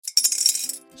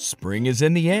Spring is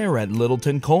in the air at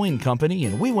Littleton Coin Company,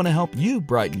 and we want to help you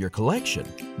brighten your collection.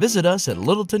 Visit us at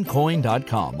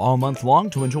littletoncoin.com all month long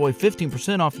to enjoy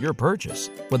 15% off your purchase.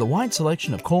 With a wide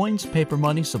selection of coins, paper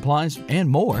money, supplies, and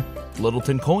more,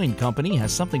 Littleton Coin Company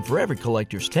has something for every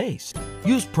collector's taste.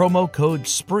 Use promo code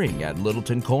SPRING at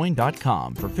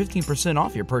littletoncoin.com for 15%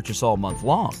 off your purchase all month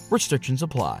long. Restrictions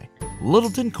apply.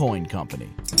 Littleton Coin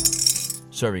Company.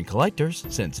 Serving collectors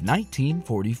since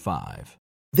 1945.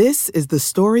 This is the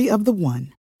story of the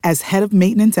one. As head of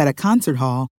maintenance at a concert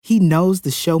hall, he knows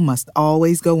the show must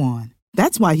always go on.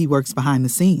 That's why he works behind the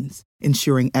scenes,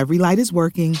 ensuring every light is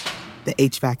working, the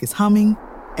HVAC is humming,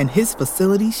 and his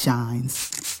facility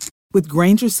shines. With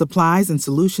Grainger's supplies and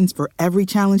solutions for every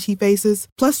challenge he faces,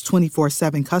 plus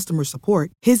 24/7 customer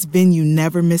support, his venue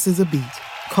never misses a beat.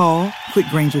 Call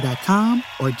quickgrainger.com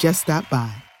or just stop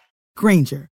by.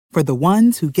 Grainger, for the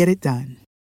ones who get it done.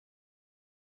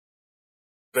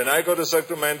 When I go to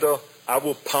Sacramento, I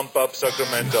will pump up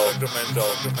Sacramento.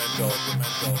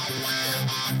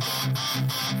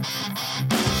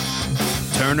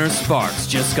 Turner Sparks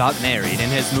just got married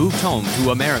and has moved home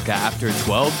to America after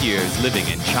 12 years living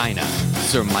in China.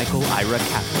 Sir Michael Ira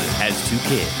Kaplan has 2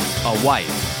 kids, a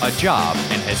wife, a job,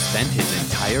 and has spent his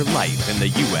entire life in the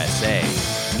USA.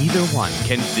 Neither one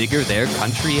can figure their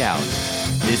country out.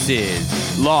 This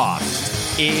is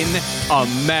Lost in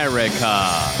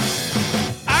America.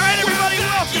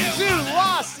 Welcome to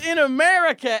Lost in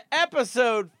America,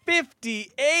 episode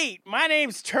 58. My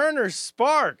name's Turner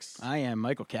Sparks. I am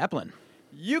Michael Kaplan.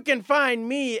 You can find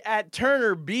me at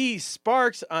Turner B.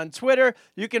 Sparks on Twitter.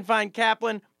 You can find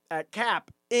Kaplan at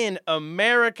Cap in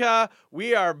America.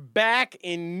 We are back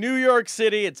in New York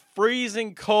City. It's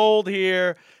freezing cold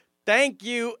here. Thank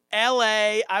you,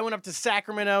 LA. I went up to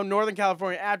Sacramento, Northern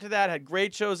California after that, had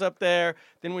great shows up there,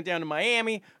 then went down to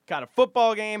Miami, got a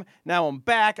football game. Now I'm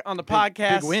back on the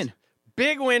podcast. Big win.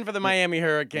 Big win for the Miami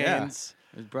Hurricanes.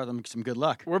 Yeah. It brought them some good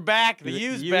luck. We're back. The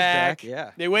U's back.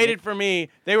 Yeah. They waited for me.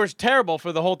 They were terrible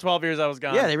for the whole 12 years I was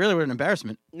gone. Yeah, they really were an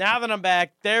embarrassment. Now that I'm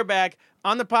back, they're back.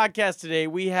 On the podcast today,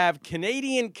 we have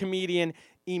Canadian comedian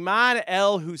Iman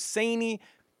El Husseini.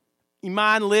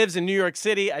 Iman lives in New York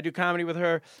City. I do comedy with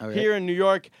her here in New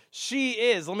York. She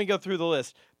is, let me go through the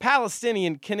list,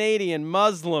 Palestinian, Canadian,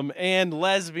 Muslim, and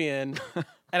lesbian.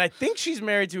 And I think she's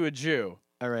married to a Jew.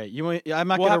 All right. I'm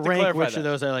not going to rank which of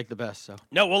those I like the best. So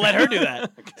no, we'll let her do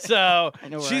that. Okay. So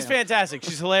she's fantastic.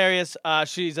 She's hilarious.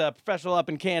 She's a professional up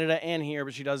in Canada and here,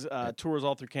 but she does tours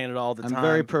all through Canada all the time. I'm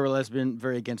very pro-lesbian,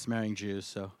 very against marrying Jews.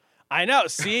 So I know.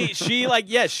 See, she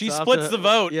splits the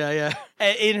vote. Yeah.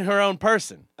 In her own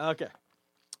person. Okay.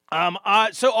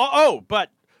 But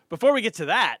before we get to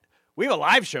that, we have a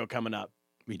live show coming up.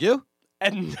 We do?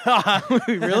 And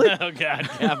really? Oh God,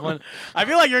 Kaplan. I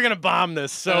feel like you're gonna bomb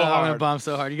this so hard. I'm gonna bomb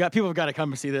so hard. People have got to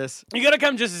come and see this. You gotta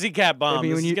come just to see Cap bomb.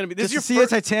 This is your see the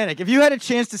Titanic. If you had a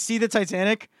chance to see the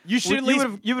Titanic, you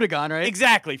would have gone, right?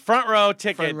 Exactly. Front row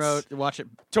tickets. Front row to watch it.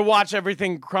 To watch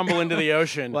everything crumble into the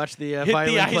ocean. Watch the Hit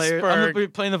violin the player. iceberg. I'm gonna be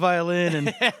playing the violin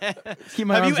and keep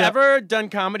my Have arms you up. ever done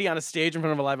comedy on a stage in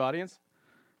front of a live audience?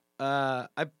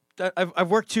 I've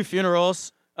worked 2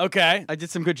 funerals. Okay. I did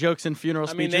some good jokes in funeral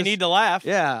speeches. I mean, they need to laugh.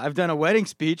 Yeah, I've done a wedding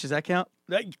speech. Does that count?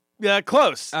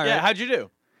 Close. All yeah, right. how'd you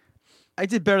do? I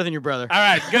did better than your brother. All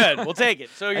right, good. We'll take it.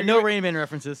 So I know Rain Man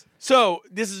references. So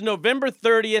this is November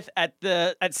 30th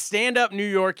at Stand Up New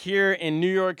York here in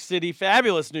New York City,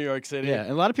 fabulous New York City. Yeah,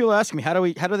 and a lot of people ask me how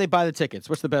do they buy the tickets?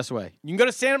 What's the best way? You can go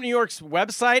to Stand Up New York's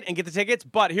website and get the tickets.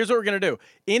 But here's what we're gonna do: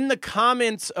 in the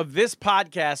comments of this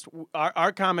podcast,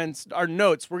 our comments, our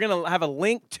notes, we're gonna have a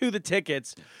link to the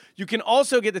tickets. You can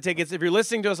also get the tickets if you're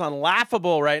listening to us on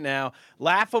Laughable right now.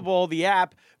 Laughable, the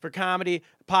app for comedy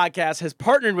podcast, has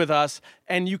partnered with us,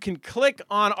 and you can click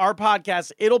on our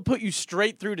podcast. It'll put you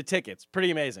straight through to tickets.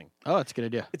 Pretty amazing. Oh, that's a good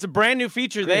idea. It's a brand new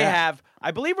feature they have.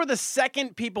 I believe we're the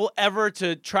second people ever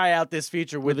to try out this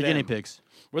feature with the them. guinea pigs.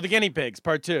 We're the guinea pigs,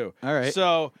 part 2. All right.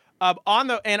 So on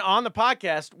the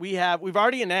podcast, we've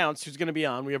already announced who's going to be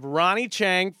on. We have Ronnie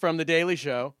Chang from The Daily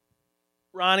Show.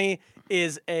 Ronnie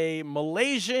is a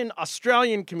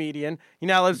Malaysian-Australian comedian. He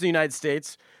now lives in the United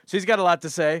States, so he's got a lot to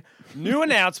say. New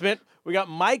announcement. We got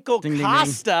Michael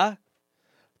Costa,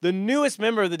 the newest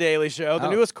member of The Daily Show, the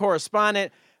newest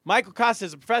correspondent. Michael Costa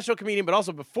is a professional comedian, but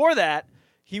also before that,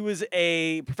 he was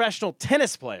a professional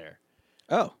tennis player.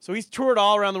 Oh. So he's toured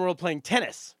all around the world playing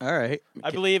tennis. All right.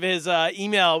 I believe his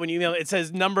email, when you email it,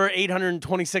 says number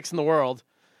 826 in the world.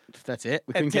 That's it.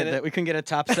 We And couldn't get Tennessee. that. We couldn't get a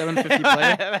top 750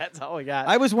 player. That's all we got.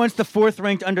 I was once the 4th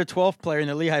ranked under 12 player in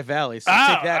the Lehigh Valley. So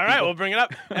take that. All right, people. we'll bring it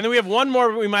up. And then we have one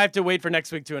more we might have to wait for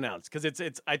next week to announce because it's.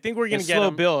 I think we're gonna It's get slow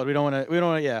him. build. We don't want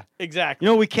to. Yeah. Exactly. You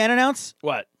know what we can announce?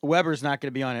 What? Weber's not going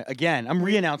to be on it again. I'm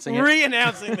re-announcing it.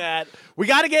 Re-announcing that. We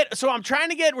got to get. So we're trying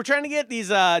to get these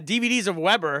DVDs of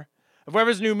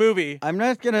Weber's new movie. I'm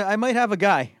not gonna. I might have a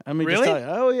guy. I mean, Really? Just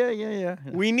tell you. Oh yeah.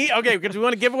 We need because we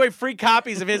want to give away free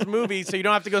copies of his movie, so you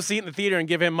don't have to go see it in the theater and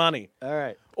give him money. All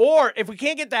right. Or if we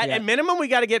can't get that, Yeah. at minimum, we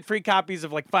got to get free copies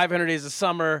of like 500 Days of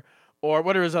Summer or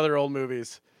what are his other old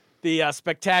movies? The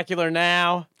Spectacular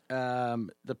Now,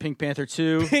 The Pink Panther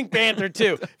 2. Pink Panther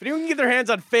 2. If anyone can get their hands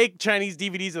on fake Chinese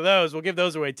DVDs of those, we'll give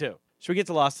those away too. Should we get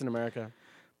to Lost in America?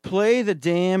 Play the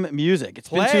damn music. It's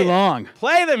been Play too it. long.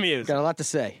 Play the music. Got a lot to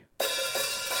say.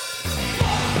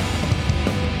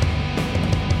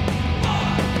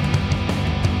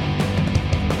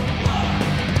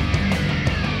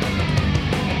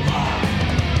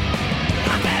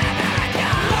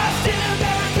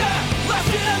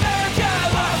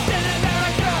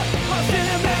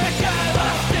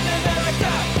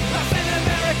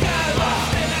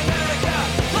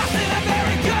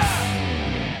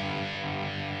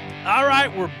 All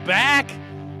right, we're back.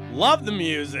 Love the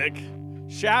music.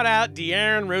 Shout out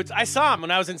De'Aaron Roots. I saw him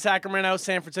when I was in Sacramento,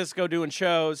 San Francisco doing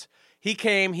shows. He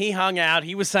came, he hung out,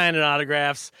 he was signing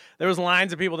autographs. There was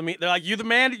lines of people to meet. They're like, "You the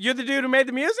man? You're the dude who made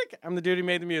the music?" I'm the dude who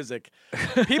made the music.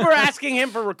 People are asking him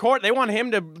for record. They want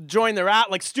him to join their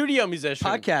out like studio musician.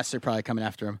 Podcasts are probably coming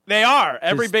after him. They are.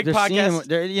 Every big They're podcast.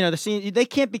 They're seeing. They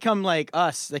can't become like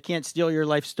us. They can't steal your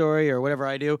life story or whatever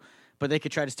I do, but they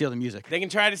could try to steal the music. They can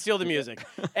try to steal the music.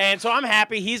 And so I'm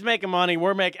happy he's making money.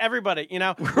 We're making everybody,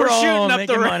 we're all shooting up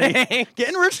the making money. ranks.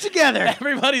 Getting rich together.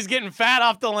 Everybody's getting fat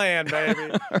off the land,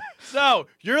 baby. So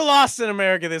you're lost in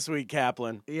America this week,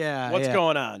 Kaplan. Yeah. What's yeah.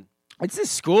 going on? It's this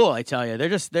school, I tell you. They're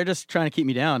just trying to keep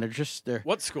me down. They're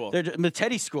What school? They're the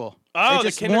Teddy school. Oh, They the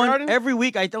just kindergarten? every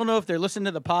week. I don't know if they're listening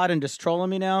to the pod and just trolling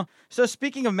me now. So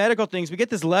speaking of medical things, we get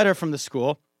this letter from the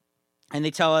school, and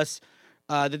they tell us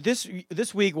that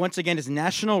this week once again is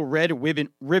National Red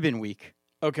Ribbon Week.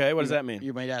 Okay, what does that mean?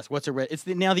 You might ask, what's a red? It's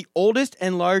now the oldest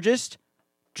and largest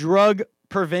drug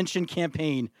prevention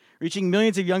campaign, reaching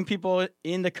millions of young people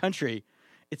in the country.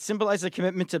 It symbolizes a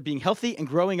commitment to being healthy and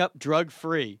growing up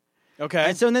drug-free. Okay.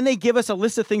 And so then they give us a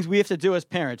list of things we have to do as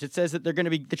parents. It says that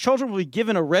the children will be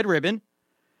given a red ribbon,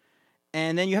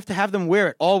 and then you have to have them wear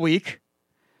it all week.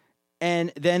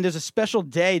 And then there's a special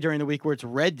day during the week where it's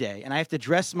Red Day, and I have to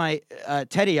dress my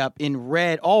Teddy up in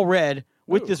red, all red,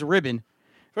 with this ribbon.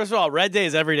 First of all, Red Day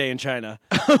is every day in China.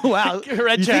 Wow. Red You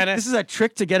think China. this is a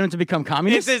trick to get them to become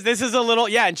communists? This is a little,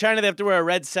 in China they have to wear a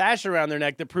red sash around their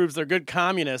neck that proves they're good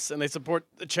communists and they support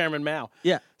Chairman Mao.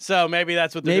 Yeah. So maybe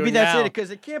that's what they're Maybe doing that's now. it, because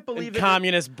they can't In believe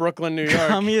communist Brooklyn, New York.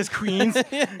 Communist Queens.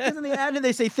 Because in the ad,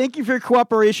 they say, thank you for your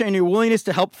cooperation and your willingness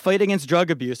to help fight against drug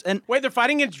abuse. And Wait, they're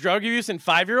fighting against drug abuse in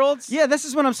 5-year-olds? yeah, this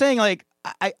is what I'm saying. Like,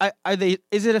 are they?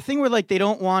 Is it a thing where like they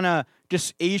don't want to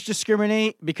just age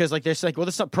discriminate because like they're just like, well,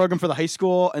 this is a program for the high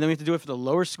school, and then we have to do it for the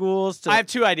lower schools. I have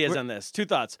two ideas on this. Two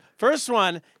thoughts. First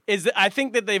one is that I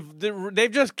think that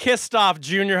they've just kissed off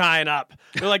junior high and up.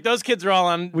 They're like, those kids are all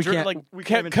on We can't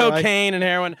even try. cocaine and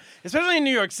heroin, especially in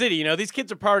New York City. These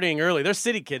kids are partying early. They're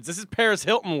city kids. This is Paris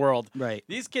Hilton world. Right.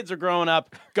 They're growing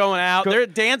up, going out. They're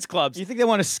at dance clubs. Do you think they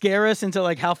want to scare us into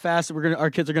like how fast our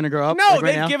kids are gonna grow up? No, like,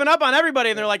 right they've now? given up on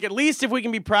everybody, and they're like, at least if we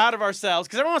can be proud of ourselves,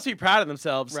 because everyone wants to be proud of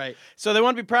themselves. Right. So they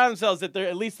want to be proud of themselves that they're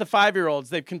at least the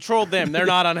 5-year-olds. They've controlled them. They're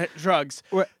not on drugs.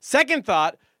 Right. Second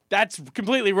thought, that's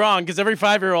completely wrong, because every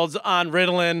 5-year-old's on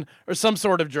Ritalin or some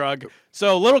sort of drug.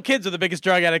 So little kids are the biggest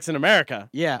drug addicts in America.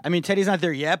 Yeah, I mean Teddy's not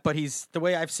there yet, but he's the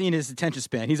way I've seen his attention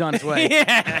span. He's on his way.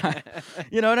 Yeah.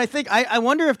 And I think I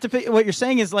wonder if what you're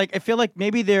saying is like I feel like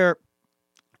maybe they're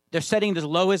setting the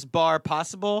lowest bar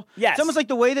possible. Yes. It's almost like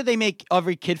the way that they make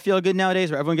every kid feel good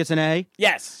nowadays, where everyone gets an A.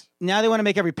 Yes. Now they want to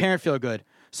make every parent feel good.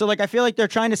 So like I feel like they're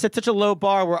trying to set such a low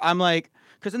bar where I'm like,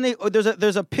 because then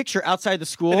there's a picture outside the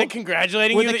school. Are they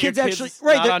congratulating where you the that kids your actually kid's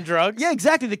not they're- on drugs? Yeah,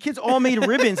 exactly. The kids all made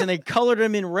ribbons and they colored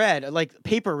them in red, like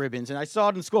paper ribbons. And I saw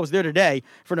it in school. I was there today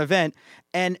for an event,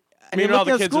 and you're Meanwhile,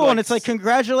 looking the at kids are school, like, and it's like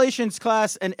congratulations,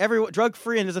 class, and everyone drug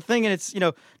free. And there's a thing, and it's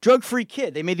drug free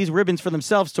kid. They made these ribbons for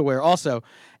themselves to wear also.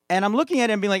 And I'm looking at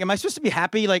it and being like, am I supposed to be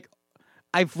happy? Like,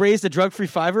 I've raised a drug-free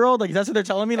 5-year-old. Like that's what they're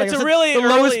telling me. Like It's a set really the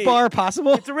lowest early- bar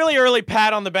possible. It's a really early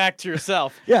pat on the back to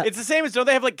yourself. Yeah. It's the same as, don't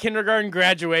they have like kindergarten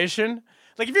graduation?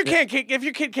 Like if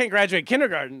your kid can't graduate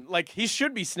kindergarten, like he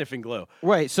should be sniffing glue.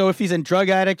 Right. So if he's a drug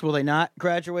addict, will they not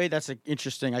graduate? That's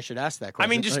interesting. I should ask that question.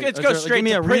 I mean, just Like, let's is go there- straight give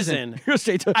me to a reason. prison. Go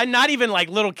straight to. And not even like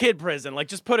little kid prison. Like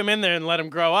just put him in there and let him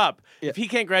grow up. Yeah. If he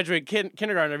can't graduate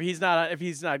kindergarten, if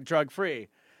he's not drug free,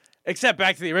 except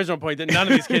back to the original point that none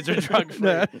of these kids are drug free.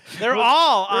 No. They're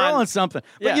all We're all on. on something.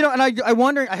 But Yeah. you know, and I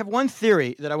wonder. I have one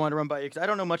theory that I want to run by you because I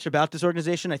don't know much about this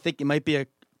organization. I think it might be a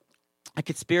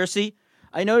conspiracy.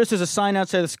 I noticed there's a sign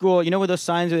outside the school. You know, where those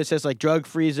signs where it says like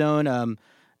drug-free zone.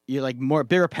 You like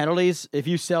bigger penalties if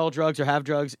you sell drugs or have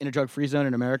drugs in a drug-free zone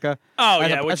in America. Oh As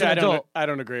yeah, a- which as an I adult.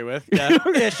 don't agree with. Yeah.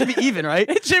 Yeah, it should be even, right?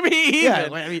 It should be even. Yeah,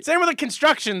 well, I mean- Same with a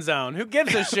construction zone. Who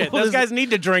gives a shit? Well, Those there's- guys need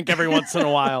to drink every once in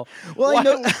a while. Well, I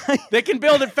know. They can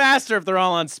build it faster if they're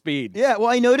all on speed. Yeah, well,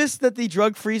 I noticed that the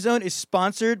drug-free zone is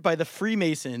sponsored by the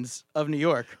Freemasons of New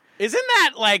York. Isn't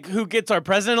that like who gets our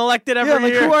president elected every Yeah,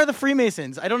 like year? who are the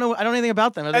Freemasons? I don't know anything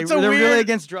about them. Are That's they a they're really weird-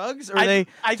 against drugs, or I did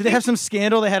they think- have some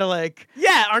scandal they had to like?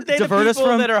 Yeah, aren't they the divert us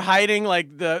people from- that are hiding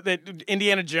like that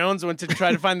Indiana Jones went to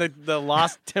try to find the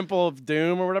lost Temple of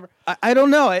Doom or whatever? I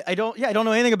don't know. I don't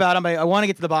know anything about them. I want to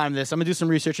get to the bottom of this. I'm gonna do some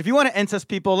research. If you want to incest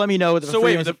people, let me know. What the So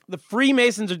wait, Freemasons- the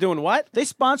Freemasons are doing what? they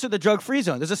sponsor the drug-free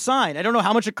zone. There's a sign. I don't know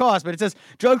how much it costs, but it says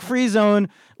drug-free zone,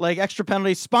 like extra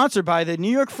penalties, sponsored by the New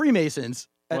York Freemasons.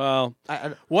 Well,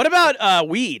 I- what about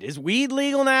weed? Is weed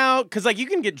legal now? Because like you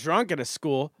can get drunk at a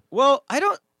school. Well, I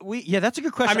don't. Yeah, that's a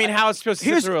good question. I mean, how it's supposed to sit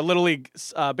Here's- through a little league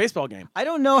baseball game? I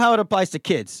don't know how it applies to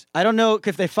kids. I don't know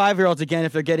if they're 5-year-olds again,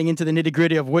 if they're getting into the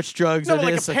nitty-gritty of which drugs No, are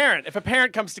like this. a parent. If a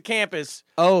parent comes to campus,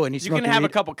 Oh, and he's you can smoking have a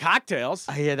weed. couple cocktails.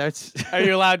 Yeah, that's. Are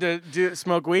you allowed to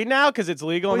smoke weed now because it's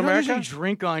legal Well, in they don't America? usually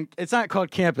drink on. It's not called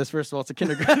campus. First of all, it's a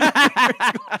kindergarten.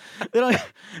 they don't.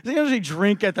 They don't usually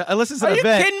drink at the unless it's an Are you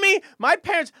event. kidding me? My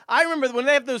parents, I remember when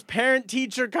they have those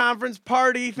parent-teacher conference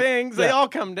party things, they Yeah. all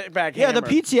come back Yeah, the hammered.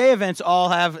 PTA events all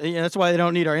have. That's why they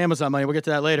don't need our Amazon money. We'll get to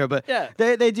that later. But Yeah.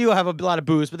 they do have a lot of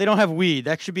booze, but they don't have weed.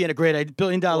 That should be a great $1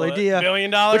 billion idea. $1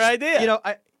 billion idea. You know,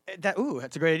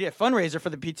 that's a great idea. Fundraiser for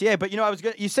the PTA. But you know,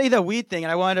 you say the weed thing,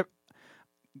 and I wanted to.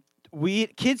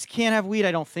 Weed kids can't have weed.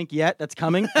 I don't think yet. That's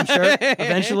coming. I'm sure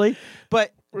eventually.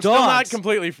 But We're dogs, still not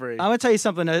completely free. I'm gonna tell you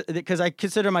something because I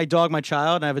consider my dog my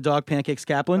child, and I have a dog, Pancakes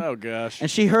Kaplan. Oh, gosh.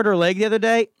 And she hurt her leg the other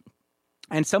day,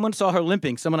 and someone saw her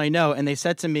limping, someone I know, and they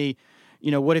said to me, you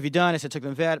know, what have you done? I said, took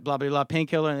them to the vet, blah, blah, blah,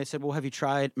 painkiller. And they said, well, have you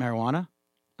tried marijuana?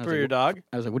 I was For like, your dog?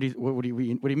 I was like, what do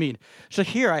you mean? She's like,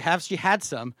 here, she had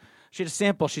some. She had a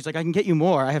sample. She's like, I can get you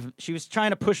more. She was trying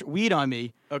to push weed on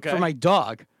me Okay. for my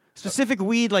dog. Specific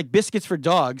weed, like biscuits for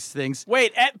dogs, things.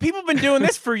 Wait, people have been doing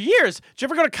this for years. Did you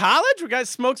ever go to college where a guy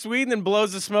smokes weed and then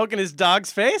blows the smoke in his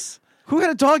dog's face? Who had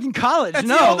a dog in college? That's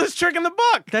no. the oldest trick in the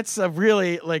book. That's a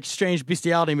really like strange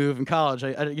bestiality move in college.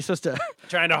 You're supposed to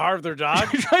Trying to harv their dog?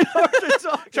 try to harm the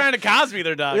dog. Trying to Cosby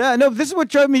their dog. Yeah, no, this is what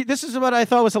drove me. This is what I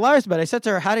thought was hilarious about it. I said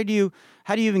to her, how do you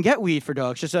even get weed for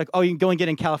dogs? She's like, oh, you can go and get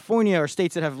it in California or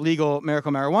states that have legal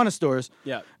medical marijuana stores.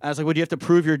 Yeah. I was like, well, do you have to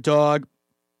prove your dog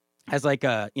has like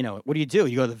what do?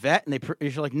 You go to the vet and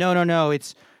she's like, no.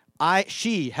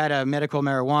 She had a medical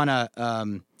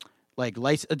marijuana like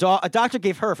license. A doctor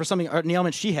gave her for something, an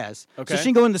ailment she has. Okay. So she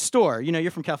can go in the store. You know,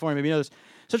 you're from California, maybe you know this.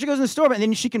 So she goes in the store, and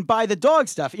then she can buy the dog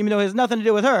stuff, even though it has nothing to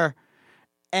do with her.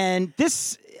 And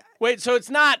this. Wait, so it's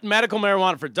not medical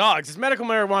marijuana for dogs. It's medical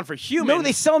marijuana for humans. No,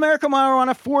 they sell medical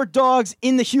marijuana for dogs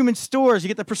in the human stores. You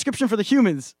get the prescription for the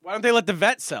humans. Why don't they let the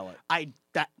vet sell it?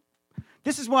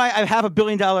 This is why I have $1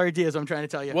 billion ideas. I'm trying to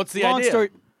tell you. What's the Long idea? Story,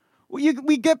 well,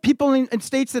 we get people in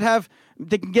states that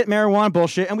they can get marijuana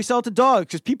bullshit, and we sell it to dogs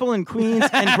because people in Queens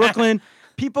and Brooklyn,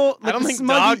 people. Like I don't the think smuggy-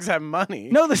 dogs have money.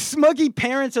 No, the smuggy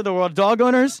parents of the world, dog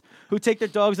owners who take their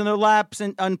dogs on their laps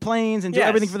and on planes and do Yes.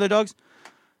 everything for their dogs.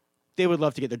 They would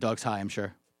love to get their dogs high. I'm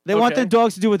sure they want Okay. their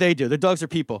dogs to do what they do. Their dogs are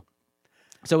people.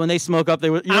 So when they smoke up, they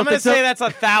would. I'm going to say that's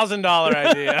 $1,000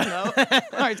 idea. All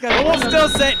right, it's But got we'll still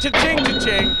say cha-ching,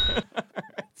 cha-ching.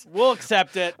 We'll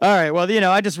accept it. All right. Well,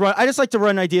 I just like to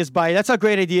run ideas by you. That's how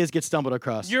great ideas get stumbled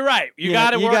across. You're right. You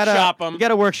got to workshop them. You got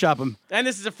to workshop them. And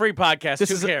this is a free podcast. This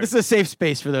Who is cares? this is a safe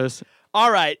space for those. All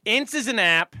right. Ints is an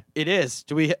app. It is.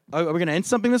 Are we going to end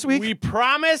something this week? We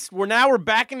promised. We're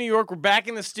back in New York. We're back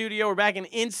in the studio. We're back in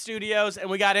Int Studios, and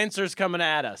we got Intsers coming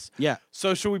at us. Yeah.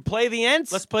 So should we play the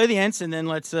Ints? Let's play the ents and then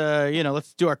let's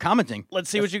do our commenting. Let's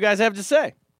see what you guys have to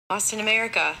say. Austin,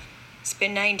 America. It's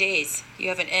been 9 days. You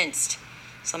haven't instanced.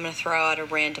 So I'm going to throw out a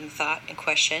random thought and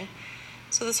question.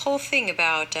 So this whole thing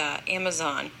about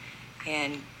Amazon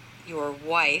and your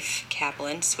wife,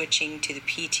 Kaplan, switching to the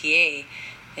PTA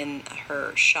in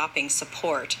her shopping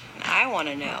support. And I want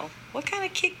to know, what kind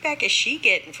of kickback is she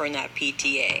getting from that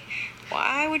PTA?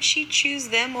 Why would she choose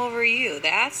them over you?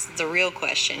 That's the real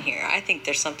question here. I think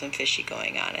there's something fishy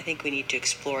going on. I think we need to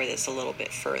explore this a little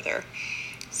bit further.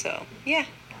 So, yeah,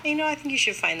 I think you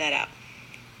should find that out.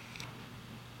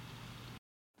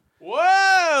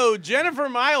 Whoa, Jennifer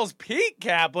Miles Pete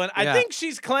Kaplan. I Yeah. think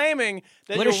she's claiming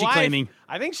that What your is she wife, claiming?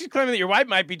 I think she's claiming that your wife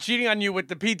might be cheating on you with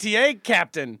the PTA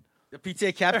captain. The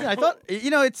PTA captain. I thought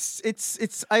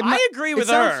it's. I agree with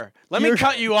her. Let me you're-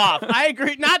 cut you off. I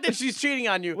agree. Not that she's cheating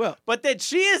on you, Well- but that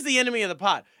she is the enemy of the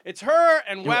pod. It's her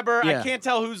and Weber. yeah. I can't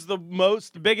tell who's the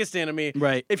biggest enemy.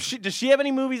 Right. Does she have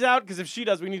any movies out? Because if she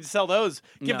does, we need to sell those.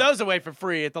 Give No. those away for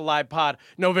free at the live pod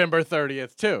November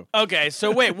 30th too. Okay. So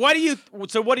wait, what do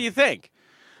you think?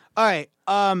 All right.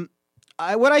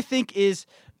 What I think is,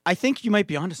 I think you might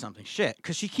be onto something. Shit,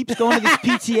 because she keeps going to these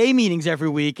PTA meetings every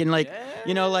week, and like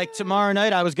tomorrow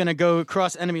night I was gonna go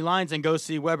across enemy lines and go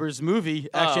see Weber's movie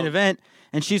action event,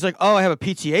 and she's like, "Oh, I have a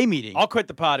PTA meeting." I'll quit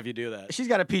the pod if you do that. She's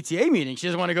got a PTA meeting. She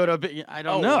doesn't want to go to a bit. I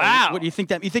don't Oh, know. wow. What do you think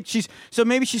that? You think she's so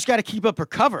maybe she's got to keep up her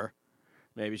cover,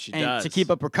 Maybe she and does. to keep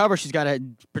up her cover, she's got to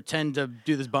pretend to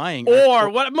do this buying. Or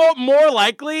what? More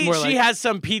likely, More she like- has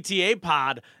some PTA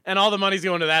pod, and all the money's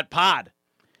going to that pod.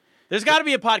 There's got to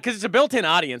be a pod because it's a built-in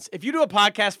audience. If you do a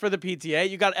podcast for the PTA,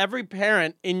 you got every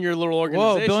parent in your little Whoa,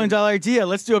 organization. $1 billion idea.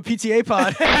 Let's do a PTA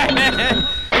pod.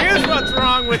 Here's what's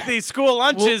wrong with these school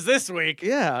lunches this week.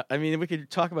 Yeah, I mean, we could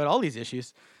talk about all these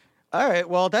issues. All right,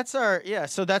 well, that's our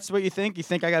So that's what you think. You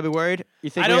think I gotta be worried? You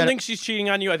think I don't think she's cheating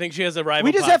on you. I think she has a rival.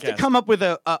 we just have to podcast. come up with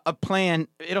a plan.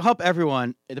 It'll help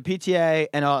everyone, the PTA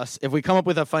and us, if we come up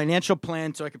with a financial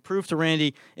plan so I could prove to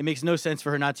Randy it makes no sense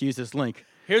for her not to use this link.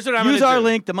 Here's what I'm Use gonna our do.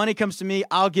 link. The money comes to me.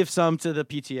 I'll give some to the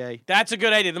PTA. That's a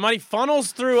good idea. The money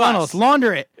funnels through Funnels, us.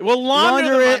 launder it. We'll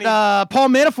launder the it, money. Paul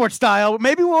Manafort style.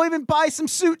 Maybe we'll even buy some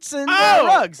suits and Oh,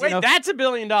 rugs. wait, you know? that's a $1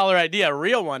 billion idea, a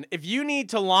real one. If you need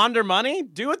to launder money,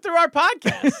 do it through our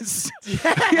podcast.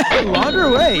 launder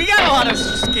away. We got a lot of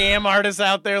scam artists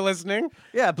out there listening.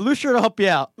 Yeah, Blue Shirt will help you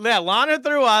out. Yeah, launder it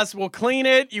through us. We'll clean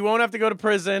it. You won't have to go to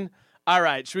prison. All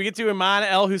right, should we get to Iman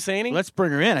El Husseini? Let's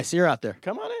bring her in. I see her out there.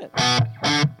 Come on in.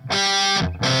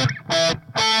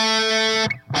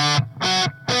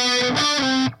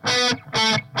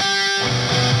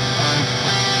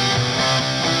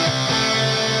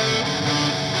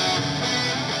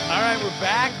 All right, we're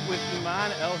back with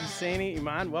Iman El Husseini.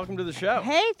 Iman, welcome to the show.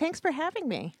 Hey, thanks for having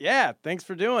me. Yeah, thanks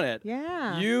for doing it.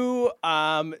 Yeah. You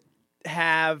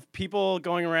have people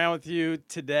going around with you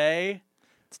today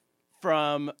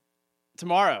from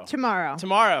tomorrow.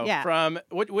 Tomorrow. Yeah. From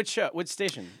which show? Which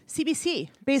station? CBC,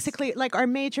 basically, like our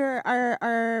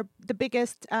the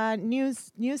biggest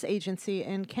news agency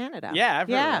in Canada. Yeah, I've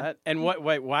heard of that. And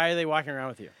why are they walking around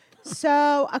with you?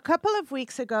 So a couple of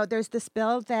weeks ago, there's this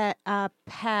bill that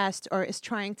passed or is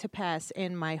trying to pass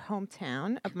in my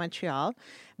hometown of Montreal,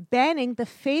 banning the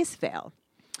face veil.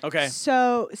 Okay.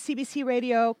 So CBC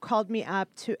Radio called me up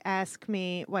to ask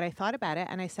me what I thought about it,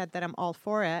 and I said that I'm all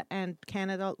for it, and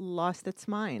Canada lost its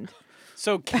mind.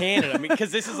 So Canada,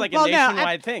 because this is like a Well, no,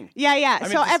 nationwide thing. Yeah, yeah. I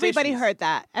mean, So the everybody stations- heard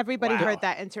that. Everybody Wow. heard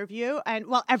that interview, and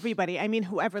well, everybody. I mean,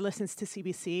 whoever listens to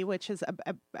CBC, which is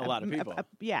A lot of people.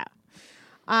 yeah.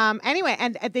 Anyway,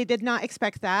 and they did not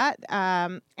expect that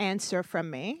answer from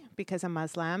me because I'm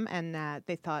Muslim, and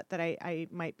they thought that I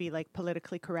might be like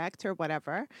politically correct or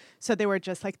whatever. So they were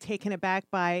just like taken aback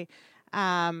by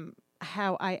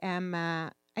how I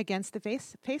am against the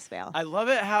face veil. I love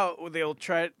it how they'll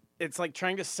try. It's like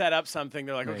trying to set up something.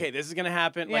 They're like, Right. okay, this is going to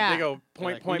happen. Yeah. Like they go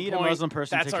point, Like, point, we need point. a Muslim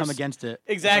person That's to our come s- against it.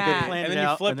 Exactly. Yeah. Plan And it then you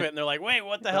out, flip and it, then- and they're like, wait,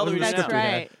 what the hell do we do That's now?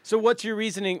 right. So what's your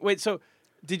reasoning? Wait, so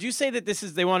did you say that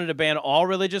they wanted to ban all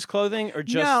religious clothing or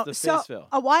just no, the so face veil?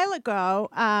 a while ago,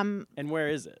 And where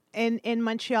is it? in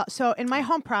Montreal. So in my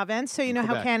home province, so you know how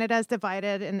Quebec. Canada is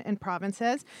divided in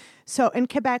provinces. So in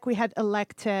Quebec, we had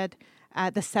elected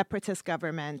the separatist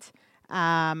government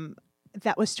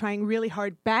that was trying really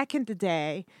hard back in the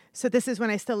day. So this is when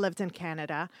I still lived in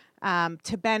Canada,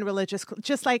 to ban religious,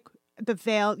 just like the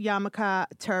veil, yarmulke,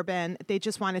 turban. They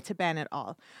just wanted to ban it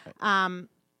all.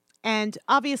 And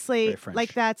obviously, Very French.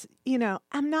 like that's, you know,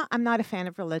 I'm not a fan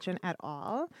of religion at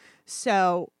all.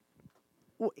 So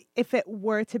if it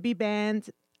were to be banned,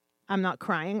 I'm not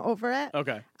crying over it.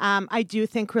 Okay. I do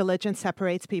think religion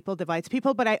separates people, divides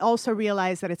people, but I also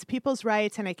realize that it's people's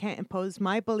rights and I can't impose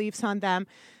my beliefs on them.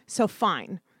 So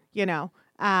fine, you know.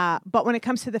 But when it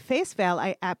comes to the face veil,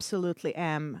 I absolutely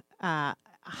am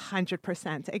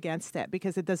 100% against it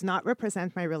because it does not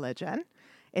represent my religion.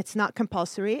 It's not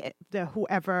compulsory.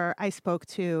 Whoever I spoke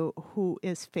to who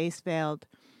is face veiled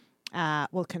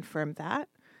will confirm that.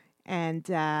 And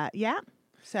yeah.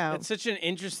 So It's such an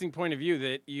interesting point of view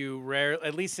that you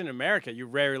at least in America, you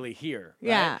rarely hear. Right?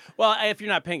 Yeah. Well, if you're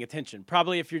not paying attention,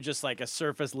 probably if you're just like a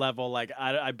surface level, like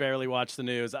I barely watch the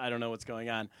news, I don't know what's going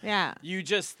on. Yeah. You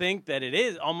just think that it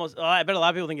is almost. I bet a lot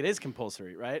of people think it is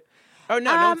compulsory, right? Oh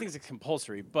no, no one thinks it's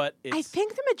compulsory, but it's. I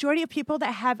think the majority of people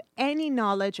that have any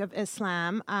knowledge of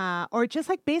Islam or just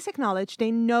like basic knowledge,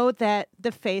 they know that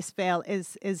the face veil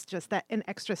is just that an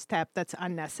extra step that's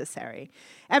unnecessary.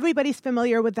 Everybody's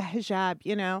familiar with the hijab,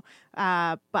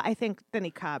 but I think the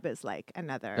niqab is like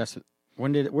another.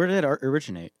 Where did it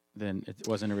originate? Then it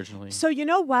wasn't originally. So you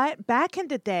know what? Back in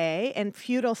the day, in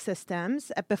feudal systems,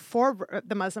 before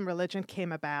the Muslim religion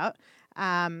came about,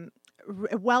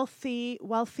 wealthy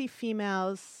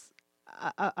females,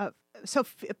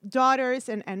 daughters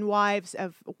and wives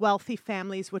of wealthy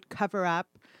families would cover up.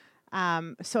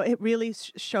 So it really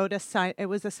showed a sign. It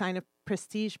was a sign of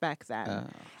prestige back then.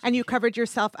 And you covered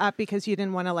yourself up because you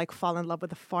didn't want to like fall in love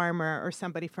with a farmer or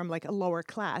somebody from like a lower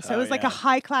class. So it was like a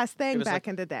high class thing back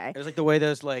in the day. It was like the way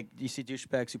those like you see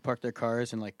douchebags who park their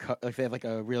cars and like they have like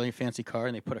a really fancy car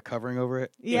and they put a covering over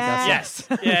it. Yes.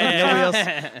 Yeah. Nobody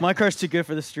else. My car's too good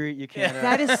for the street. You can't.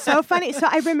 That is so funny. So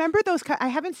I remember those. I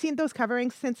haven't seen those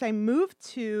coverings since I moved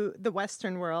to the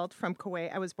Western world from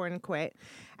Kuwait. I was born in Kuwait.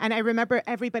 And I remember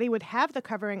everybody would have the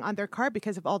covering on their car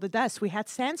because of all the dust. We had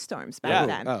sandstorms back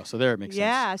then. Oh, so there it makes sense.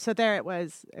 Yeah, so there it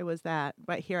was. It was that.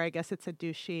 But here, I guess it's a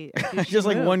douchey. Just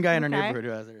like move. one guy in our neighborhood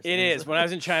who has it. It is. When I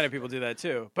was in China, people do that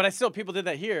too. But people did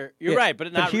that here. You're right,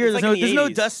 but not here. it's There's, like there's in no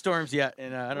the 80s. dust storms yet,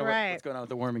 and I don't know Right. what's going on with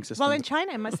the warming system. Well, in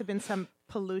China, it must have been some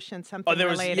pollution, something There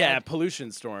was related.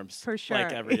 pollution storms For sure.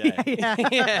 like every day.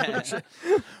 Yeah.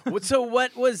 So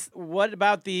what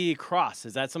about the cross?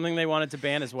 Is that something they wanted to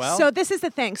ban as well? So this is the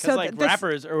thing. So like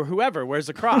rappers or whoever wears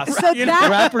a cross. So you know? that-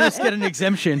 rappers get an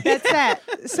exemption. That's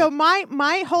it. So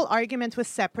my whole argument with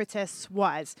separatists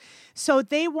was, so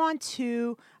they want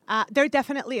to. They're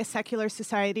definitely a secular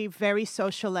society, very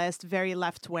socialist, very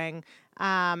left wing,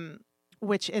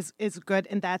 which is good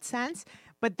in that sense.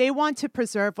 But they want to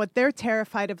preserve what they're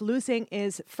terrified of losing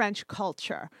is French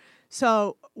culture.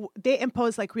 So they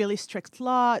impose like really strict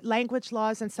language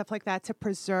laws and stuff like that to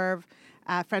preserve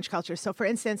French culture. So for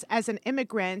instance, as an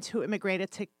immigrant who immigrated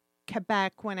to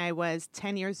Quebec when I was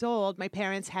 10 years old, my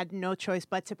parents had no choice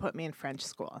but to put me in French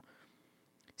school.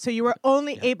 So you were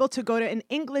only able to go to an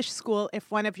English school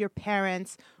if one of your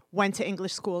parents went to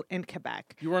English school in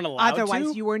Quebec. You weren't allowed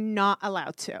Otherwise, to? you were not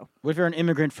allowed to. What if you're an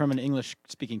immigrant from an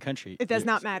English-speaking country? It does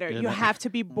not matter. You have to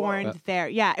be born Whoa. there.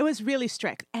 Yeah, it was really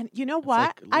strict. And you know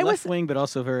what? Like left wing, but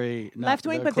also very left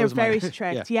wing, but they're very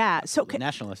strict. Yeah. So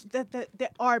nationalist. They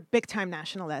are big time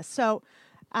nationalists. So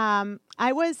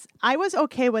I was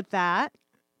okay with that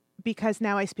because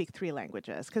now I speak 3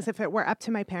 languages. Because if it were up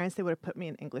to my parents, they would have put me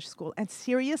in English school. And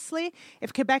seriously,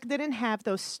 if Quebec didn't have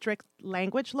those strict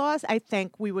language laws, I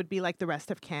think we would be like the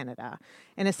rest of Canada.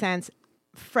 In a sense,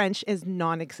 French is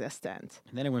non-existent.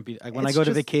 And then it wouldn't be when I go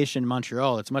to vacation in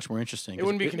Montreal, it's much more interesting. It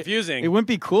wouldn't be confusing. It wouldn't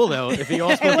be cool though if you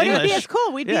all spoke It wouldn't English. be as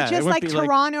cool. We'd be just like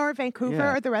Toronto or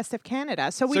Vancouver or the rest of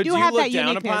Canada. So we So do you have look that down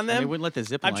uniqueness. upon them? And they wouldn't let the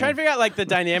zip line. I'm trying to figure out like the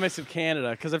dynamics of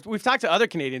Canada because we've talked to other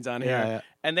Canadians on here,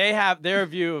 and they have their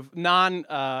view of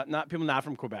not people not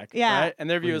from Quebec, Yeah. right? And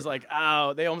their view is like,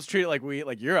 oh, they almost treat it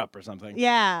like Europe or something.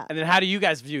 Yeah. And then how do you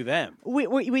guys view them?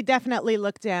 We definitely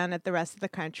look down at the rest of the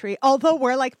country, although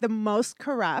we're like the most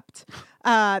corrupt,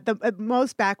 the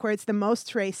most backwards, the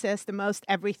most racist, the most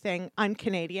everything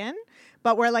un-Canadian,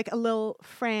 but we're like a little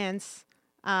France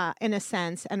in a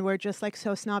sense, and we're just like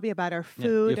so snobby about our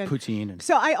food. You have poutine. And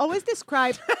So I always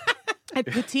describe and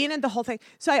poutine and the whole thing.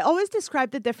 So I always describe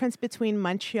the difference between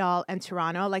Montreal and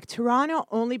Toronto. Like Toronto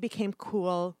only became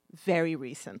cool very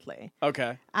recently.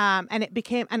 Okay.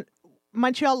 And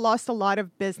Montreal lost a lot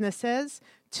of businesses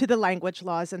to the language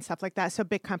laws and stuff like that. So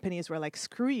big companies were like,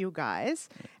 screw you guys.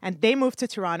 And they moved to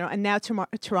Toronto. And now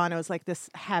Toronto is like this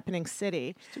happening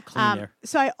city. too clean there.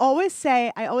 So I always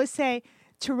say,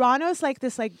 Toronto's like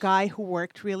this like guy who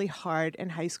worked really hard in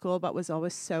high school but was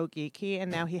always so geeky, and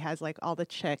now he has like all the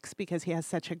chicks because he has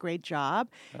such a great job,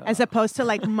 as opposed to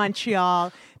like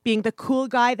Montreal being the cool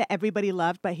guy that everybody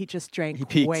loved, but he just drank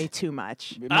peaked. way too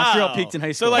much. Montreal peaked in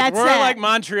high school. So like That's we're it. like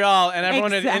Montreal, and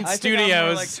everyone in Exactly. I think I'm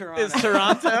more studios like is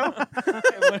Toronto.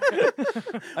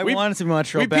 I wanted to be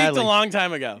Montreal We peaked badly. a long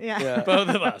time ago. Yeah. Both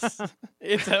of us.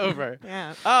 It's over.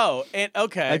 Yeah. Oh, and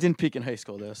okay. I didn't peak in high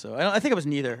school though, so I think I was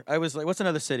neither. I was like, what's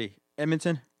another city?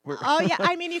 Edmonton. Oh yeah,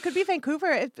 I mean, you could be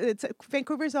Vancouver.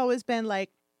 Vancouver's always been like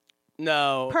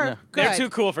No. good. They're too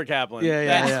cool for Kaplan.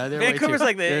 Yeah. They're way Vancouver's too-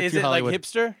 like they're is too it Hollywood. like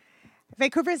hipster?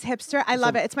 Vancouver's hipster. I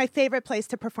love it. It's my favorite place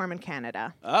to perform in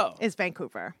Canada. Oh. Is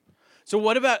Vancouver. So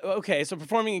what about so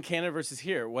performing in Canada versus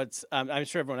here? What's I'm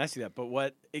sure everyone asks you that, but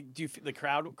what do you feel the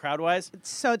crowd wise? It's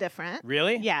so different.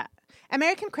 Really? Yeah.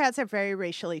 American crowds are very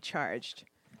racially charged.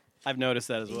 I've noticed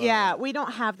that as well. Yeah, we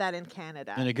don't have that in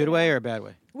Canada. In a good way or a bad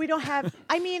way? We don't have.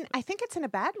 I mean, I think it's in a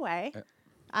bad way.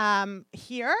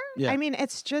 Here, Yeah. I mean,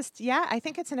 it's just I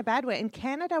think it's in a bad way. In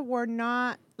Canada, we're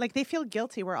not like they feel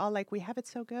guilty. We're all like, we have it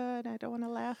so good. I don't want to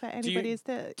laugh at anybody's.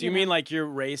 Do you mean like your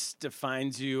race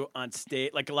defines you on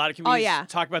stage? Like a lot of comedians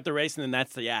talk about the race and then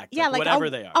that's the act. Yeah, like whatever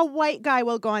they are. A white guy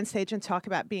will go on stage and talk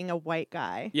about being a white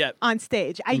guy. Yeah. On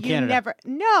stage. In Canada.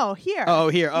 No, here. Oh,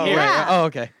 here. Oh, Yeah. right. Oh,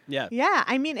 okay. Yeah. Yeah,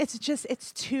 I mean, it's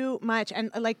too much, and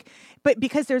but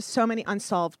because there's so many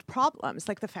unsolved problems,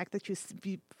 like the fact that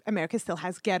America still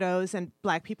has ghettos and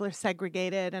black people are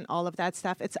segregated and all of that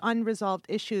stuff. It's unresolved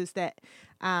issues that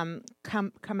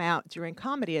come out during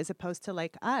comedy, as opposed to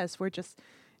like us. We're just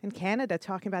in Canada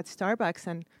talking about Starbucks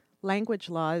and language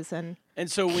laws and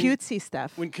so cutesy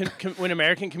stuff. When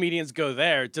American comedians go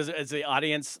there, is the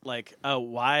audience like, oh,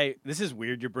 why this is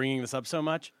weird? You're bringing this up so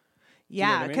much.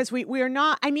 Yeah, because we're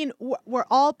not. I mean, we're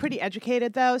all pretty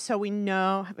educated though, so we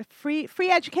know free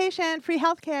education, free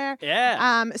healthcare.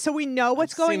 Yeah. So we know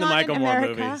what's going on in Michael Moore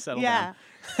America. movie. Settle Yeah.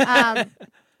 down.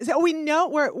 So we know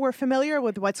we're familiar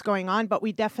with what's going on, but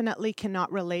we definitely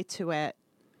cannot relate to it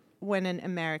when an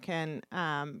American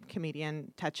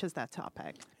comedian touches that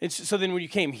topic. So then when you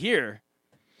came here.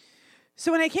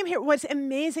 So when I came here, what's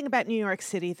amazing about New York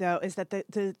City though is that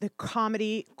the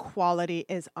comedy quality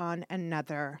is on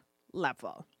another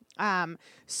level.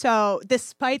 So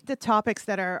despite the topics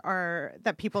that are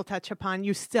that people touch upon,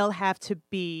 you still have to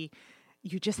be,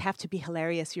 you just have to be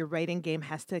hilarious. Your writing game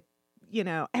has to,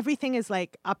 everything is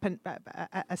like up and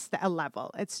a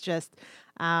level. It's just,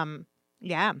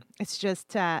 it's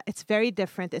just, it's very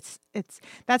different. It's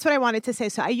that's what I wanted to say.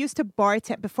 So I used to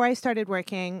bartend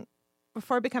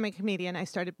before becoming a comedian. I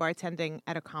started bartending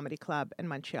at a comedy club in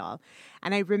Montreal,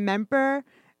 and I remember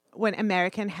when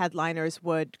American headliners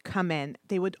would come in,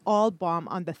 they would all bomb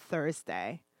on the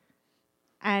Thursday.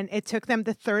 And it took them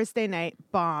the Thursday night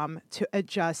bomb to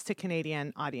adjust to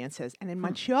Canadian audiences. And in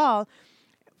Montreal,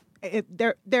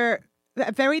 they're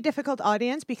a very difficult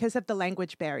audience because of the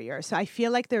language barrier. So I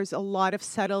feel like there's a lot of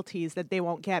subtleties that they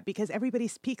won't get because everybody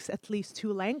speaks at least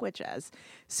 2 languages.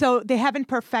 So they haven't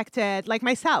perfected, like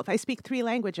myself, I speak 3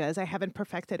 languages. I haven't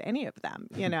perfected any of them,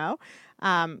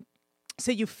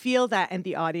 So you feel that in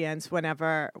the audience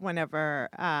whenever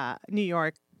New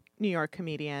York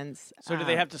comedians. So do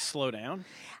they have to slow down?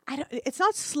 It's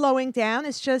not slowing down.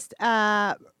 It's just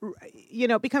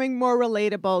becoming more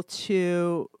relatable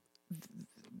to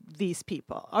these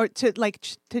people, or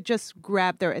to just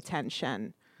grab their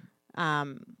attention.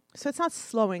 So it's not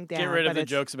slowing down. Get rid of the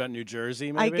jokes about New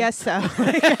Jersey, maybe? I guess so.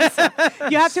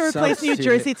 You have to replace New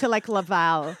Jersey to like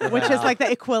Laval, which is like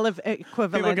the equivalent. People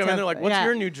come in, they're like, what's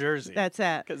your New Jersey? That's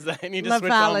it. Because I need to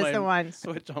Laval is the one.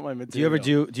 Switch all my material. Do you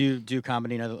ever do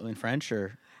comedy in French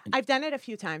or? I've done it a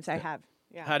few times. I have.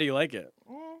 Yeah. How do you like it?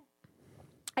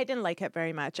 I didn't like it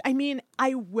very much. I mean,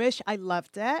 I wish I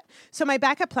loved it. So my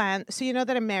backup plan, so you know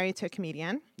that I'm married to a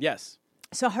comedian. Yes.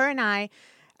 So her and I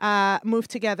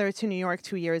moved together to New York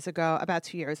about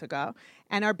 2 years ago.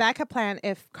 And our backup plan,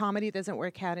 if comedy doesn't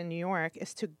work out in New York,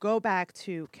 is to go back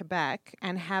to Quebec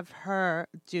and have her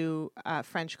do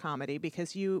French comedy,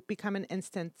 because you become an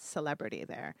instant celebrity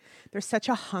there. There's such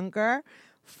a hunger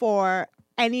for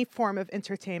any form of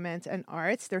entertainment and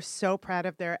arts. They're so proud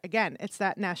of it's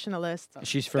that nationalist.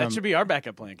 She's from. That should be our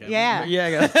backup plan, Kevin. Yeah.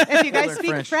 Yeah. If you guys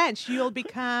speak French, you'll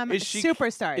become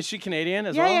superstars. Is she Canadian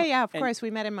as well? Yeah. Of course,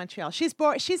 we met in Montreal. She's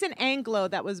an Anglo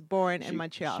that was born in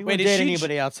Montreal. She wouldn't date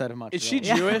anybody outside of Montreal. Is she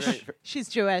Jewish? She's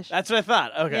Jewish. That's what I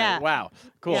thought. Okay. Yeah. Wow.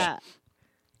 Cool. Yeah.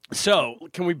 So,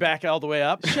 can we back all the way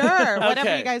up? Sure.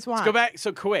 Whatever you guys want. Let's go back.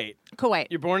 So, Kuwait. Kuwait.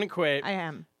 You're born in Kuwait. I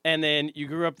am. And then you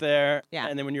grew up there. Yeah.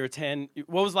 And then when you were 10,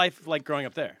 what was life like growing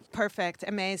up there? Perfect.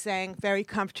 Amazing. Very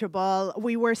comfortable.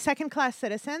 We were second-class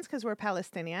citizens because we're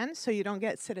Palestinian, so you don't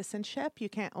get citizenship. You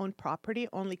can't own property.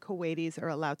 Only Kuwaitis are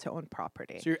allowed to own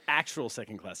property. So you're actual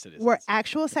second-class citizens. We're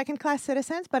actual second-class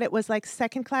citizens, but it was like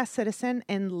second-class citizen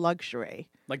in luxury.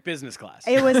 Like business class.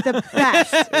 It was the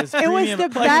best. It was the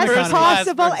best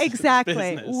possible.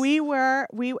 Exactly. Business.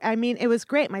 It was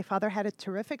great. My father had a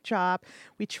terrific job.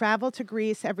 We traveled to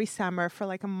Greece every summer for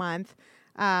like a month.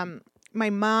 My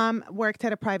mom worked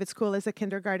at a private school as a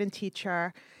kindergarten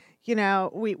teacher. you know,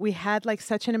 we had like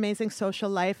such an amazing social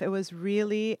life. It was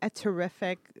really a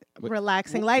terrific,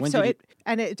 relaxing life. when So did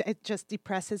it just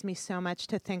depresses me so much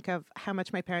to think of how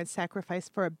much my parents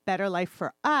sacrificed for a better life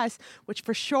for us, which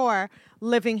for sure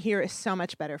living here is so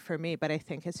much better for me. But I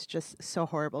think it's just so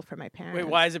horrible for my parents. Wait,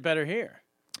 why is it better here?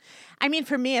 I mean,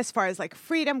 for me, as far as like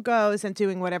freedom goes and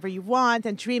doing whatever you want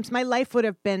and dreams, my life would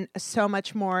have been so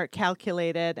much more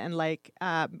calculated and like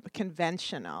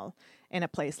conventional in a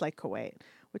place like Kuwait,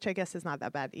 which I guess is not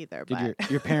that bad either. Did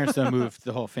your parents then move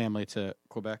the whole family to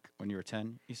Quebec when you were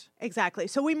 10? Exactly.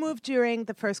 So we moved during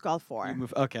the first Gulf War.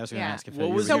 Okay, I was going to ask if What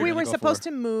you was So your we gonna were go supposed for-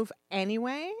 to move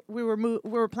anyway. We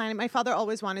were planning. My father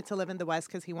always wanted to live in the West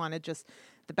because he wanted just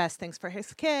the best things for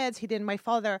his kids. He didn't. My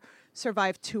father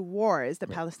survived 2 wars, the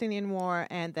Palestinian War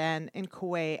and then in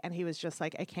Kuwait, and he was just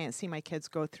like, I can't see my kids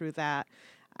go through that.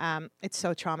 It's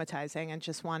so traumatizing, and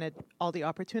just wanted all the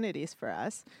opportunities for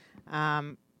us.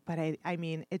 But I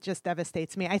mean, it just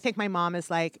devastates me. I think my mom is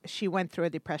like, she went through a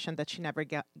depression that she never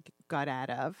got out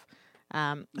of.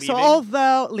 So Leaving?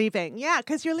 although leaving, yeah,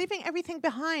 because you're leaving everything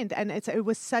behind, and it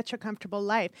was such a comfortable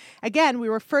life. Again, we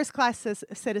were first class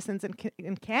citizens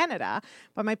in Canada,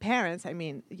 but my parents, I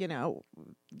mean, you know,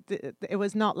 it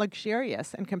was not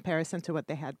luxurious in comparison to what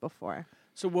they had before.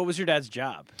 So what was your dad's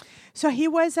job? So he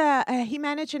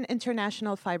managed an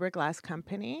international fiberglass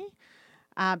company.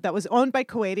 That was owned by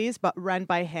Kuwaitis, but run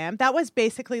by him. That was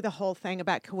basically the whole thing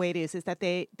about Kuwaitis, is that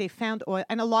they found oil,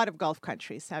 and a lot of Gulf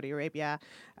countries, Saudi Arabia,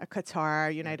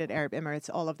 Qatar, United Arab Emirates,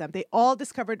 all of them. They all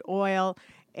discovered oil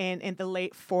in the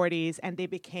late 40s, and they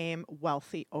became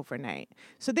wealthy overnight.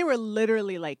 So they were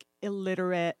literally like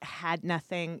illiterate, had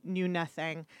nothing, knew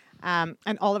nothing.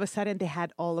 And all of a sudden, they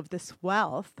had all of this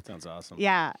wealth. Sounds awesome.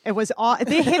 Yeah, it was all,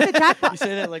 they hit the jackpot. You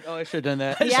say that like, oh, I should have done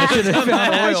that. Yeah,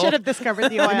 I oil. should have discovered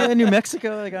the oil. In New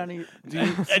Mexico, like on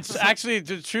It's actually a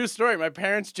true story. My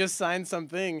parents just signed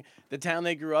something. The town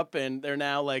they grew up in, they're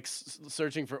now like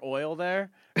searching for oil there,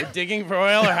 or digging for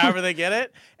oil, or however they get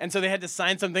it. And so they had to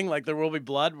sign something like "There will be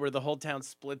blood," where the whole town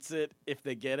splits it if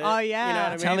they get it. Oh, yeah. you know what I mean?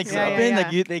 That's town they So grew up in,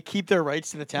 like they keep their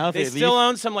rights to the town. If they they still leave.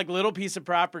 own some like little piece of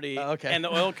property. Oh, okay. And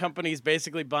the oil company's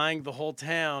basically buying the whole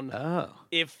town. Oh.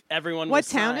 If everyone What was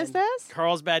town is signed. this?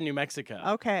 Carlsbad, New Mexico.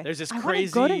 Okay. There's this I wanna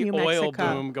crazy go to New oil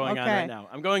Mexico. boom going on Okay. right now.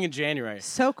 I'm going in January.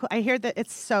 So cool. I hear that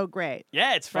it's so great.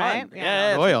 Yeah, it's fun. Right? Yeah, Yeah.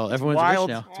 it's Oil, everyone's rich wild,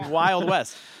 now. it's Wild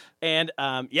West. And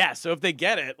yeah, so if they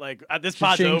get it, like this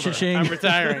pod's Cha-ching, over. cha-ching. I'm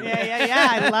retiring. Yeah.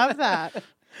 I love that.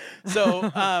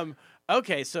 So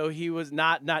okay, so he was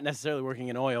not necessarily working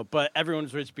in oil, but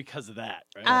everyone's rich because of that,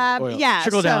 right? Oil. Yeah.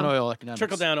 Trickle down so- oil economics.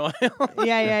 Trickle down oil.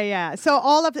 Yeah. So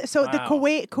all of the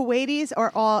Wow. Kuwaitis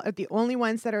are the only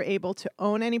ones that are able to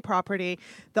own any property.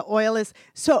 The oil is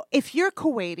so if you're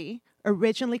Kuwaiti,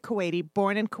 originally Kuwaiti,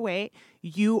 born in Kuwait,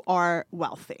 you are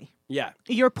wealthy. Yeah,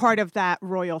 You're part of that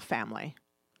royal family,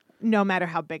 no matter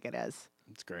how big it is.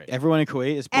 it's great. Everyone in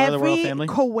Kuwait is part of the royal family.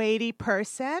 Kuwaiti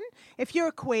person, if you're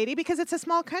a Kuwaiti, because it's a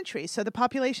small country, so the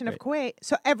population of Kuwait,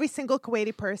 so every single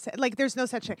Kuwaiti person, like there's no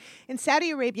such thing. In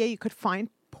Saudi Arabia, you could find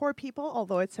poor people,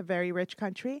 although it's a very rich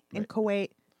country. In Kuwait,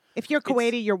 if you're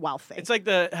Kuwaiti, you're wealthy. It's like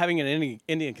having an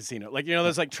Indian casino. Like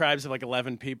there's like tribes of like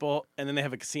 11 people, and then they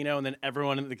have a casino, and then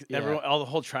everyone the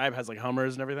whole tribe has like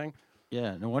Hummers and everything.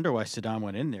 Yeah, no wonder why Saddam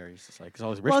went in there. He's just like, 'cause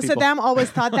all these rich well, people. Saddam always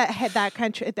thought that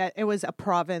country, that it was a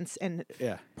province in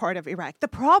Yeah. part of Iraq. The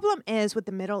problem is with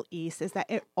the Middle East is that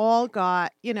it all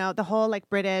got, the whole like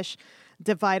British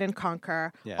divide and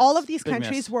conquer. Yeah, All of it's these a big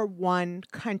countries mess. were one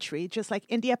country, just like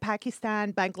India,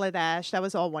 Pakistan, Bangladesh. That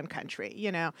was all one country.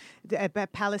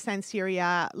 Palestine,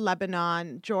 Syria,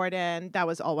 Lebanon, Jordan. That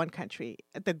was all one country.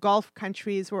 The Gulf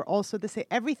countries were also the same.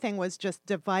 Everything was just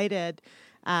divided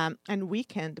and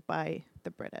weakened by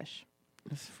the British.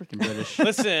 It's freaking British.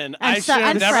 Listen, I so- should have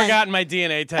and never French. gotten my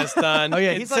DNA test done. Oh,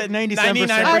 yeah, It he's like said 97%.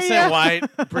 99% Oh, yeah. white,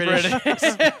 British.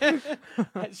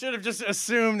 I should have just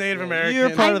assumed Native American. You're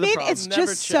part I of the mean, problem. it's Never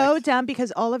just so checked. dumb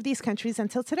because all of these countries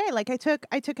until today, like I took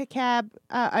a cab,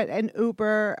 an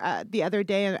Uber the other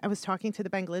day, and I was talking to the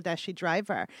Bangladeshi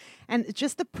driver, and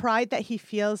just the pride that he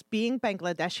feels being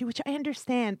Bangladeshi, which I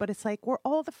understand, but it's like we're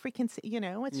all the freaking, it's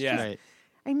Yeah. just. Right.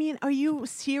 I mean, are you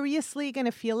seriously going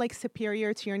to feel like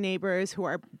superior to your neighbors who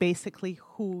are basically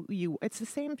who you? It's the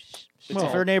same. Well,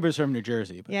 if our neighbor's from New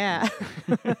Jersey. But Yeah,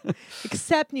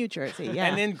 except New Jersey. Yeah,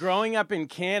 And then growing up in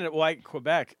Canada,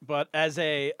 Quebec, but as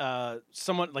a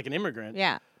someone like an immigrant,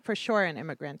 yeah, for sure, an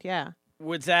immigrant. Yeah,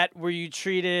 were you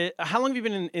treated? How long have you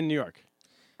been in New York?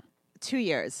 2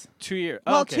 years. 2 years.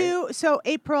 Well, okay. so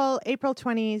April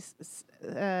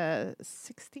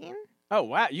 2016. Oh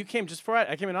wow, you came just before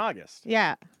I came in August.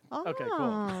 Yeah. Okay, cool.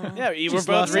 Oh. Yeah, we're Just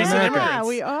both lost recent America.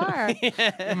 immigrants.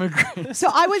 Yeah, we are. So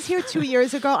I was here 2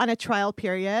 years ago on a trial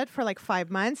period for like 5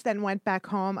 months, then went back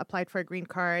home, applied for a green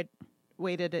card,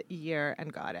 waited a year,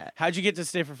 and got it. How'd you get to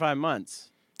stay for 5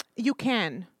 months? You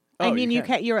can. Oh, I mean, you you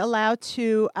can. can. You're allowed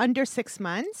to under 6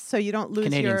 months, so you don't lose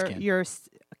Canadians can. your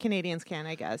Canadians can,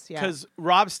 I guess. Yeah. Because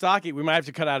Rob Stocky, we might have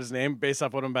to cut out his name based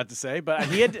off what I'm about to say, but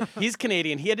he's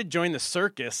Canadian. He had to join the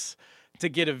circus to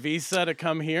get a visa to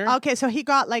come here. Okay, so he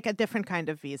got like a different kind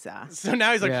of visa. So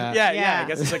now he's like, Yeah. yeah, Yeah. I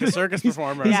guess he's like a circus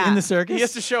performer. Yeah. In the circus? He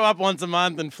has to show up once a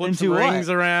month and flip And some do what? rings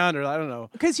around, or I don't know.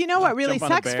 Because you know what really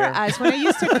Jump on a sucks for bear. us when I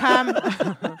used to come.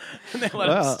 And they let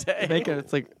Wow. him stay.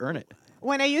 It's like earn it.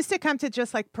 When I used to come to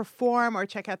just like perform or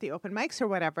check out the open mics or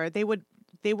whatever, they would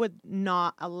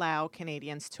not allow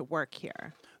Canadians to work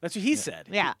here. That's what he said.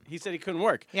 Yeah. He said he couldn't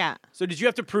work. Yeah. So did you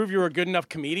have to prove you were a good enough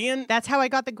comedian? That's how I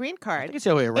got the green card. I think it's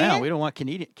the other way around. And- We don't want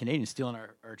Canadians stealing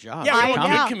our jobs. Yeah, we I want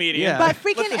know. good comedian. Yeah. But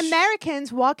What's freaking the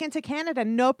Americans walk into Canada,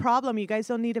 no problem. You guys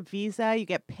don't need a visa. You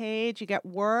get paid. You get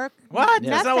work. What? Nothing.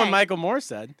 That's not what Michael Moore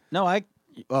said. No,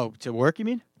 to work, you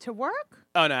mean? To work?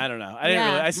 Oh, no, I don't know. I didn't Yeah.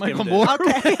 really. I skimmed Michael it. Moore?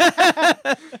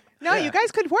 Okay. No, you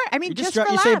guys could work. I mean, You just you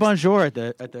relax. say bonjour at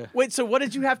the. Wait, so what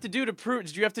did you have to do to prove?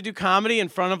 Did you have to do comedy in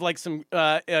front of like some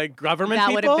government That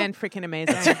people? would have been freaking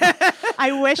amazing.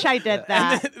 I wish I did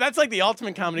that. That's like the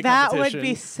ultimate comedy That competition. would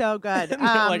be so good.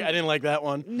 Like I didn't like that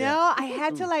one. No, I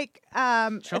had to like.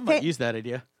 Trump might use that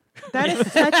idea. That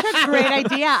is such a great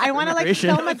idea. I want to like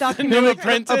Immigration. film a New documentary.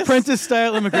 Apprentice.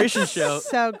 Apprentice-style immigration show.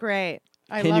 So great.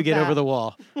 I Can love you get that. over the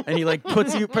wall? And he like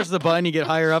presses the button. You get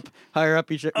higher up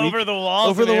each week. Over the wall.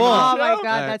 Over the Oh wall. my show?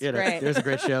 God, that's great. There's a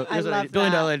great show. I There's a love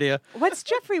billion-dollar that. idea. What's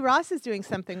Jeffrey Ross is doing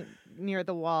something near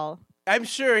the wall? I'm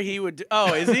sure he would.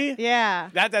 Oh, is he? Yeah.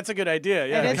 That's a good idea.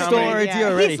 Yeah. It is comedy. Store great, idea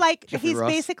already, He's like Jeffrey he's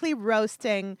Ross. basically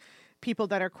roasting people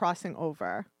that are crossing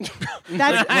over. That's When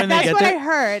they that's get what there? I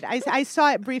heard. I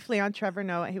saw it briefly on Trevor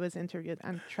Noah. He was interviewed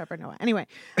on Trevor Noah. Anyway,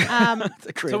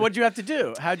 So what'd you have to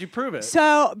do? How'd you prove it?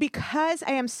 so because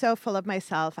I am so full of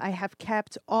myself, I have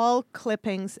kept all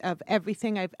clippings of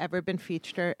everything I've ever been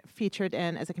featured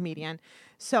in as a comedian.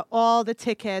 So all the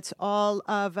tickets, all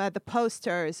of the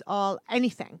posters,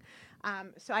 anything.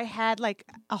 So I had like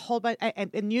a whole bunch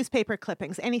newspaper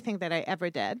clippings, anything that I ever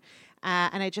did,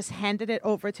 and I just handed it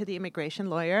over to the immigration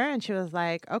lawyer, and she was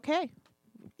like, "Okay,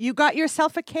 you got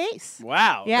yourself a case."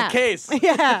 Wow. Yeah. A case.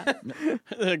 Yeah.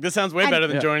 Like, this sounds way And- better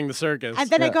than Yeah. joining the circus. And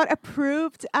then I Yeah. got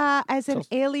approved as an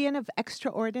alien of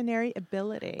extraordinary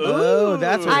ability. Oh,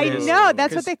 that's what I it is. know.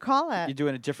 That's what 'Cause they call You're it.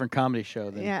 doing a different comedy show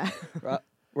than Yeah.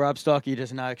 Rob Stocky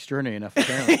just not extraordinary enough.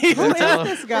 Apparently. Who is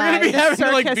this guy? be The having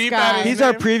to, like, circus beep guy. out his He's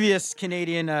our name? previous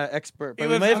Canadian expert. But He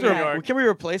we lives might have in to. New York. Can we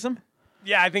replace him?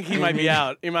 Yeah, I think he might be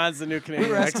out. Iman's the new Canadian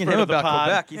We were asking expert him of the about pod.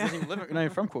 Quebec. He doesn't even live. Not even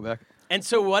from Quebec. And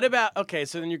so what about, okay,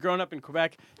 so then you're growing up in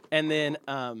Quebec, and then,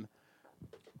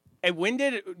 and when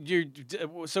did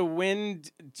when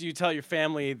do you tell your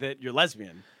family that you're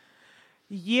lesbian?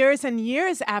 Years and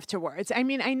years afterwards. I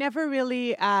mean, I never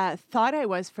really thought I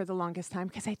was for the longest time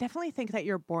because I definitely think that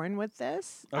you're born with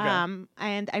this. Okay.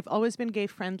 And I've always been gay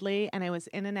friendly, and I was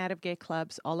in and out of gay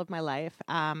clubs all of my life.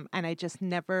 And I just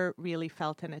never really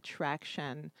felt an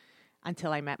attraction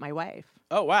until I met my wife.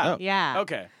 Oh, wow. Yeah.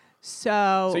 Okay.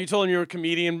 So So you told him you were a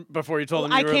comedian before you told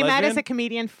him I you were came a out lesbian? as a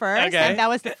comedian first, Okay. and that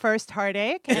was the first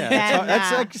heartache. And Yeah, then,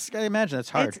 that's I just gotta imagine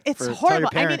that's hard. It's for, tell your horrible.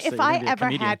 I mean, parents if that you're I gonna be a ever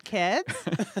comedian. had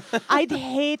kids, I'd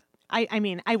hate. I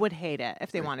mean, I would hate it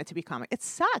if they wanted to be comic. It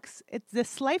sucks.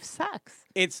 This life sucks.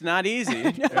 It's not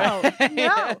easy.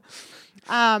 No.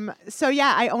 So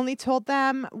yeah, I only told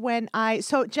them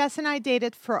so Jess and I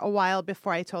dated for a while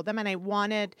before I told them, and I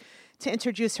wanted to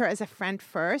introduce her as a friend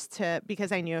first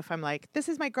because I knew if I'm like, this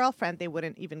is my girlfriend, they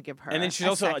wouldn't even give her. And then she's a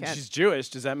also second. she's Jewish.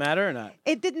 Does that matter or not?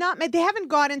 It did not. They haven't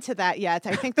got into that yet.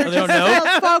 I think they're they just don't know?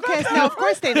 still focused. No, of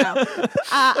course they know.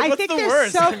 I What's think the they're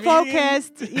worst, so comedian?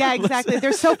 focused. Yeah, exactly.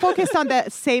 They're so focused on the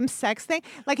same-sex thing.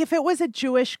 Like if it was a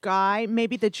Jewish guy,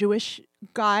 maybe the Jewish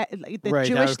guy, like the Right, that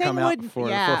Jewish would thing come out would, before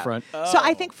yeah. forefront. So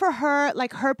I think for her,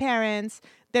 like her parents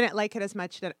didn't like it as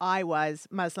much that I was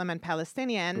Muslim and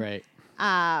Palestinian. Right.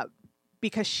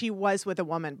 Because she was with a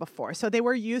woman before. So they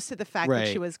were used to the fact that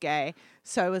she Right. was gay.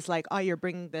 So it was like, oh, you're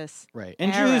bringing this Right.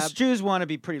 And Arab. Jews want to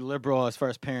be pretty liberal as far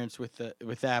as parents with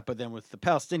that, but then with the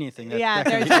Palestinian thing, Yeah, that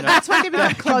can be, that's when they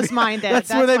become closed-minded.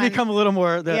 That's where they when- become a little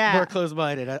more Yeah. more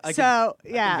closed-minded. I So,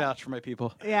 can yeah. vouch for my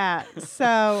people. Yeah.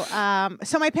 So,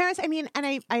 so my parents, I mean, and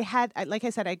I had, like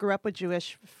I said, I grew up with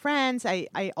Jewish friends. I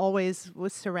always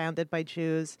was surrounded by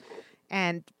Jews.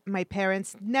 And my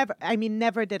parents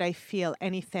never did I feel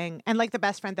anything. And like the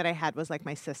best friend that I had was like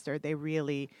my sister. They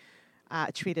really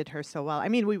treated her so well. I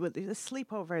mean, we would the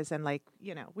sleepovers and like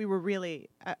we were really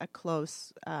a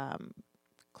close.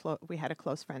 We had a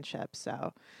close friendship.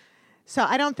 So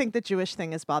I don't think the Jewish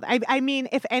thing is bothered. I mean,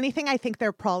 if anything, I think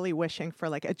they're probably wishing for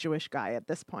like a Jewish guy at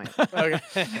this point.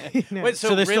 Okay. Wait,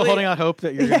 So they're still holding out hope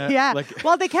that you're gonna yeah. like.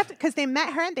 Well, they kept because they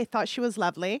met her and they thought she was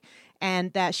lovely,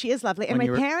 and she is lovely. And When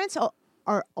my you were- parents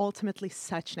are ultimately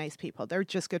such nice people. They're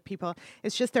just good people.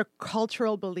 It's just their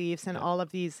cultural beliefs and all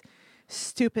of these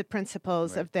stupid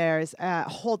principles of theirs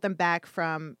hold them back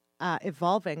from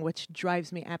evolving, which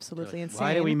drives me absolutely insane.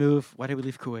 Why did we move? Why did we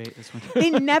leave Kuwait this winter? They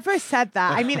never said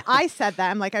that. I mean, I said that.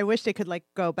 I'm like, I wish they could like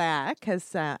go back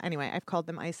because anyway, I've called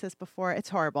them ISIS before. It's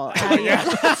horrible.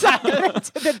 Let's not get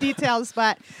into the details,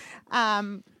 but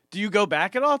Do you go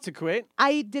back at all to Kuwait?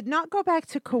 I did not go back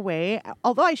to Kuwait,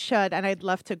 although I should, and I'd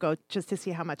love to go just to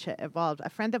see how much it evolved. A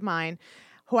friend of mine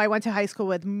who I went to high school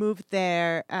with moved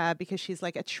there because she's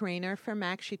like a trainer for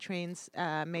MAC. She trains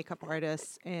makeup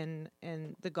artists in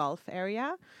the Gulf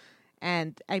area.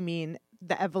 And I mean,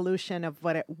 the evolution of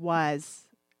what it was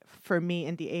for me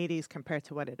in the 80s compared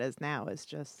to what it is now is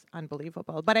just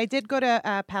unbelievable. But I did go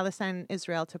to Palestine,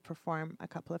 Israel to perform a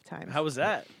couple of times. How was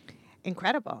that?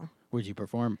 Incredible. Would you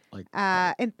perform like?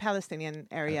 In Palestinian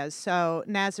areas. So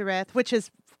Nazareth, which is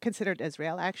considered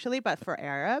Israel actually, but for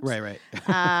Arabs. Right.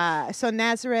 So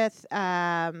Nazareth,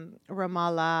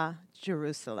 Ramallah,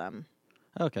 Jerusalem.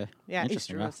 Okay. Yeah, East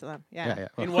Interesting, huh? Jerusalem. Yeah. Yeah.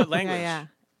 Well, In what language? Yeah.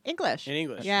 English. In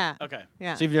English. Yeah. Okay.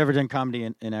 Yeah. So have you ever done comedy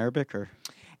in Arabic or?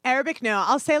 Arabic, no.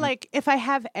 I'll say like if I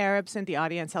have Arabs in the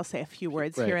audience, I'll say a few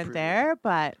words Right. here and there,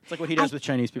 but It's like what he does with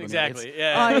Chinese people. Exactly. oh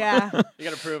Yeah. yeah. You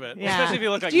got to prove it. Yeah. Especially if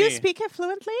you look like Do you me. speak it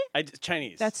fluently?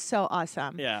 Chinese. That's so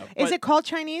awesome. Yeah, Is but- it called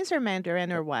Chinese or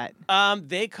Mandarin or what?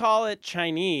 They call it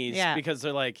Chinese Yeah. because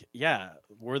they're like, yeah,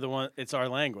 we're the one. It's our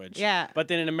language. Yeah. But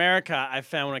then in America, I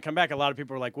found when I come back, a lot of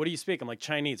people are like, "What do you speak?" I'm like,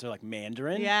 "Chinese." They're like,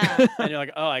 "Mandarin." Yeah. And you're like,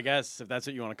 "Oh, I guess if that's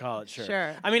what you want to call it, sure."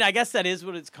 Sure. I mean, I guess that is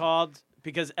what it's called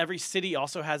because every city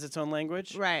also has its own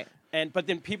language. Right. But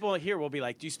then people here will be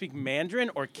like, "Do you speak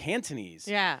Mandarin or Cantonese?"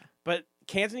 Yeah. But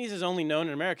Cantonese is only known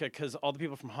in America because all the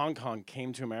people from Hong Kong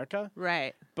came to America.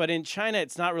 Right. But in China,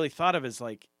 it's not really thought of as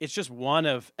like it's just one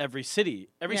of every city.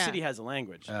 Every Yeah. city has a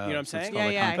language. You know what I'm so it's saying? called,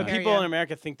 like, Yeah, Hong I But Kong. hear people ya. in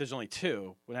America think there's only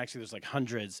two, when actually there's like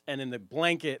hundreds. And then the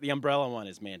blanket, the umbrella one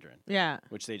is Mandarin, Yeah.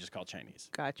 which they just call Chinese.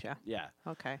 Gotcha. Yeah.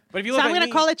 Okay. But if you So look I'm like going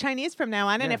me- to call it Chinese from now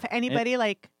on, and Yeah. if anybody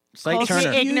like like calls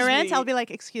Turner. me ignorant, Excuse me. I'll be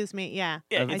like, "Excuse me." Yeah.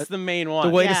 Yeah, it's the main one.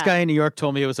 The whitest Yeah. guy in New York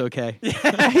told me it was okay.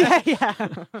 yeah. Yeah.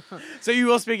 So you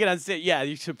will speak it on stage. Yeah,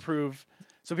 you should prove.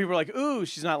 So people are like, ooh,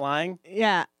 she's not lying.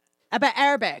 Yeah. About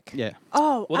Arabic. Yeah.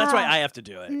 Oh. Well, that's why I have to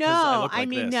do it. 'cause No, I, look like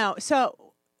mean this. no.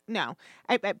 So no,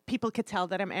 I people could tell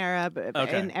that I'm Arab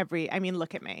Okay. in every. I mean,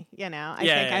 look at me. You know, I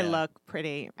Yeah, think yeah, I yeah. look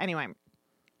pretty. Anyway,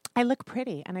 I look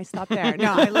pretty, and I stopped there.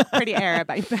 No, I look pretty Arab.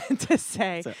 I meant to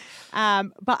say.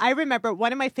 But I remember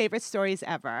one of my favorite stories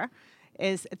ever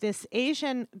is this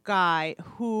Asian guy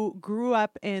who grew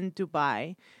up in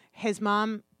Dubai. His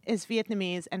mom is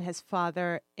Vietnamese, and his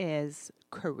father is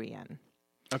Korean.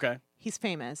 Okay. He's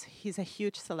famous. He's a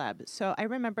huge celeb. So I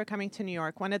remember coming to New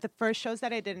York. One of the first shows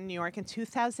that I did in New York in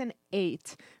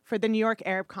 2008 for the New York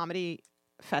Arab Comedy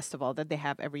Festival that they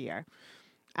have every year.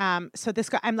 So this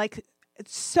guy, I'm like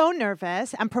so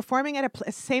nervous. I'm performing at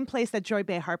a same place that Joy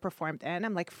Behar performed in.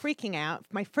 I'm like freaking out.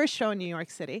 My first show in New York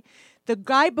City. The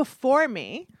guy before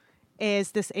me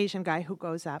is this Asian guy who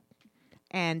goes up.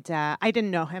 And I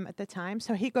didn't know him at the time.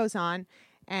 So he goes on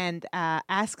and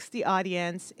asks the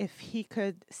audience if he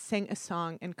could sing a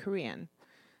song in Korean.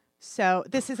 So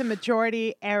this is a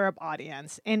majority Arab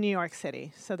audience in New York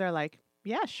City. So they're like,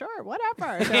 yeah, sure,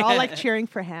 whatever. They're all like cheering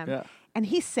for him. Yeah. And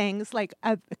he sings like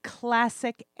a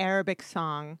classic Arabic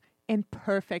song in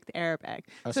perfect Arabic.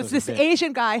 Oh, so so it's it's this a bit.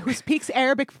 Asian guy who speaks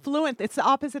Arabic fluent. It's the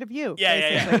opposite of you.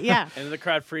 Yeah. Yeah. And the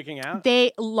crowd freaking out.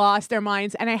 They lost their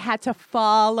minds, and I had to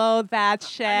follow that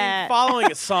shit. I mean,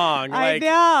 following a song, I like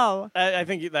know. I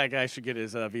think that guy should get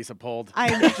his visa pulled. I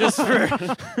know. Just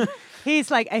for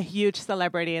He's like a huge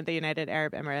celebrity in the United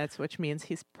Arab Emirates, which means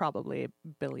he's probably a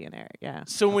billionaire. Yeah.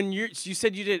 So when you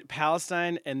said you did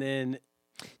Palestine and then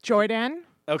Jordan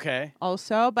okay,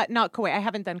 also, but not Kuwait. I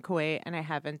haven't done Kuwait, and I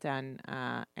haven't done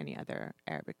any other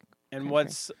Arabic. and country.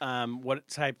 what's what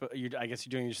type? I guess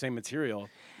you're doing your same material.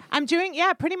 I'm doing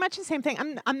pretty much the same thing.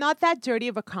 I'm not that dirty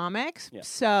of a comic, Yeah.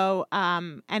 so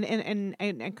and in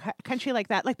a country like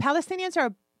that, like Palestinians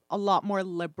are a lot more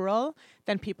liberal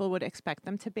than people would expect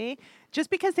them to be, just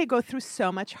because they go through so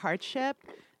much hardship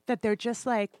that they're just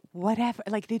like whatever,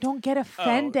 like they don't get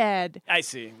offended. I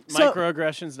see. So-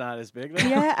 Microaggressions not as big. Though.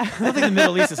 Yeah. I don't think the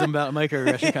Middle East is about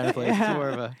microaggression kind of place. It's more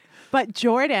of a But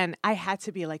Jordan, I had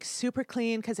to be like super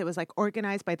clean because it was like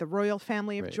organized by the royal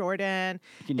family of Right. Jordan.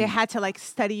 They had to like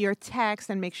study your text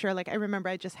and make sure. Like I remember,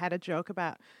 I just had a joke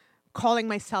about calling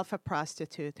myself a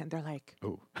prostitute, and they're like,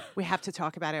 Oh, "We have to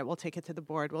talk about it. We'll take it to the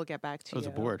board. We'll get back to that was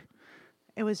you." a board.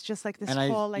 It was just like this And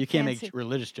whole like you can't fancy- make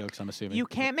religious jokes, I'm assuming. You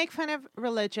can't make fun of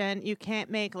religion. You can't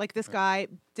make like this guy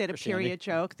did a Christianity. period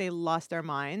joke. They lost their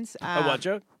minds. A what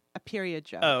joke? A period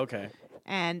joke. Oh, okay.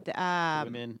 And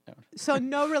Women. so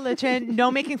no religion,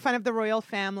 no making fun of the royal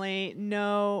family,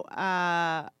 no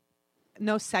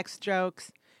sex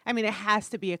jokes. I mean, it has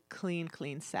to be a clean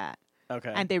set.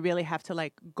 Okay. And they really have to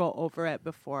like go over it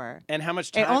before. And how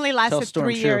much time? It only lasted Storm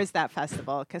 3 Chu. years, that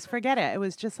festival, because forget it. It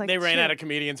was just like they ran two- out of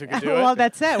comedians who could do well, it.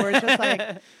 that's it. We're just like,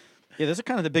 Yeah, those are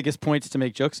kind of the biggest points to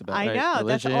make jokes about. I right? know,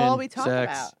 that's Religion, all we talk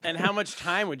sex, about. And how much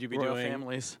time would you be royal doing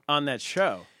families. on that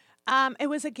show? It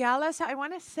was a gala, so I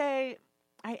want to say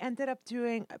I ended up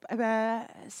doing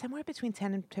somewhere between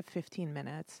 10 to 15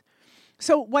 minutes.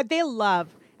 So what they love,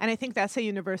 and I think that's a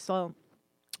universal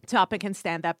topic in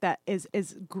stand-up that is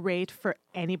great for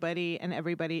anybody and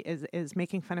everybody, is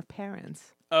making fun of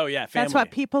parents. Oh yeah, family. That's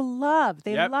what people love.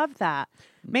 They Yep. love that.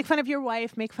 Make fun of your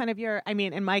wife, make fun of your, I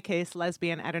mean, in my case,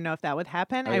 lesbian. I don't know if that would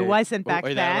happen. Oh, I yeah. wasn't back Are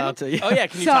you then. that allowed to? Yeah. Oh yeah,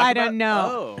 can you So talk I about- don't know.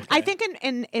 Oh, okay. I think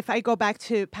in if I go back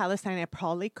to Palestine, I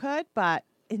probably could, but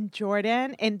in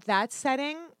Jordan, in that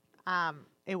setting,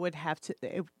 it would have to,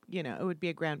 it would be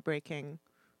a groundbreaking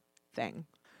thing.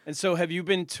 And so, have you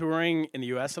been touring in the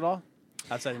U.S. at all?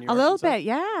 Outside of New York? A little and stuff? bit,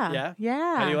 yeah. Yeah?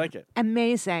 Yeah. How do you like it?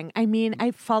 Amazing. I mean,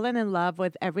 I've fallen in love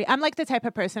with I'm like the type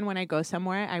of person when I go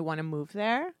somewhere, I want to move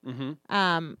there.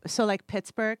 Mm-hmm. So like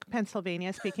Pittsburgh,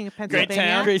 Pennsylvania, speaking of Great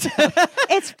town. Pennsylvania.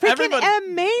 It's freaking Everybody-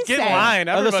 amazing. Get in line.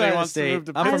 Other Everybody side of the wants to state. move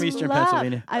to I'm from Pittsburgh. Eastern love-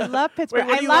 Pennsylvania. I love Pittsburgh.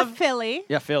 what do I you love love? Philly.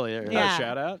 Yeah, Philly. Yeah.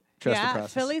 Shout out. Trust the yeah,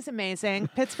 process. Philly's amazing.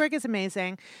 Pittsburgh is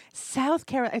amazing. South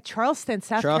Carolina, Charleston,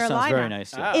 South Charleston's Carolina. very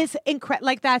nice. Yeah. Oh. Is incredible.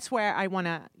 Like that's where I want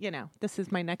to. This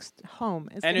is my next home.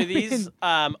 is And gonna are be these in-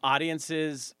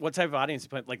 audiences? What type of audience?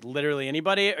 Like literally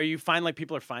anybody? Or you find like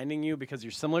people are finding you because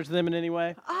you're similar to them in any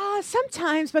way?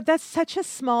 Sometimes, but that's such a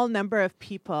small number of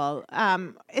people.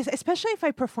 Especially if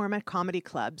I perform at comedy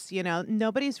clubs.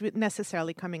 Nobody's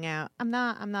necessarily coming out. I'm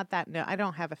not that. No, I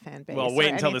don't have a fan base. Well,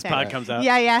 wait or until this anything. pod comes out.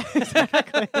 Yeah,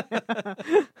 exactly.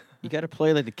 You got to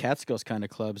play like the Catskills kind of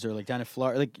clubs, or like down in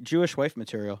Florida, like Jewish wife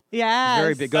material. Yeah,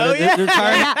 Very big. Go Oh, to yeah. the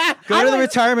retirement. Go I to the was-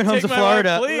 retirement homes Take of my wife,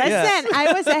 Florida. please. Yeah. Listen,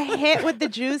 I was a hit with the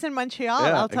Jews in Montreal.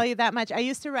 Yeah. I'll tell you that much. I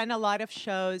used to run a lot of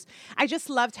shows. I just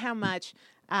loved how much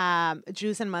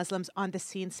Jews and Muslims on the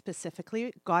scene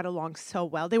specifically got along so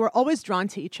well. They were always drawn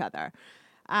to each other.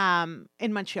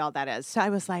 In Montreal, that is. So I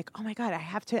was like, oh my God,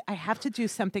 I have to do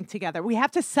something together. We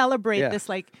have to celebrate Yeah. this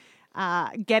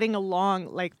getting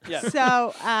along. Yeah.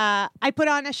 So I put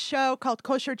on a show called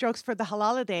Kosher Jokes for the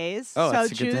Holidays. Oh, so that's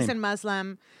a good Jews name. and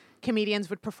Muslim comedians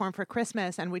would perform for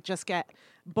Christmas, and we'd just get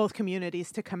both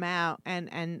communities to come out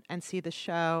and see the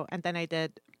show. And then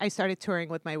I started touring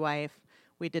with my wife.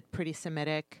 We did Pretty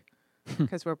Semitic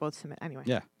because we're both Semitic. Anyway.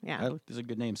 Yeah. Yeah. These are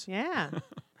good names. Yeah.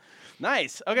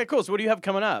 Nice. Okay, cool. So what do you have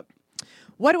coming up?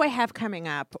 What do I have coming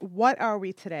up? What are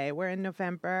we today? We're in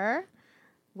November.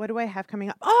 What do I have coming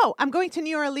up? Oh, I'm going to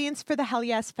New Orleans for the Hell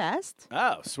Yes Fest.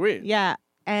 Oh, sweet. Yeah.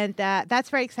 And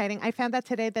that's very exciting. I found out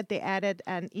today that they added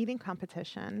an eating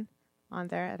competition on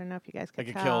there. I don't know if you guys I could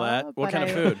could tell. kill that. What but kind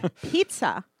of food?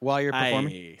 Pizza. While you're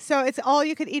performing. Aye. So it's all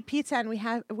you could eat pizza, and we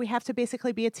have to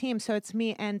basically be a team. So it's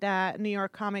me and New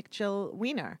York comic Jill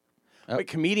Wiener. Wait,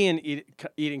 comedian eating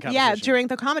competition. Yeah, during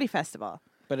the comedy festival.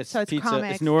 But it's So it's pizza.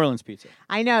 comics. It's New Orleans pizza.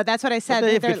 I know that's what I But said.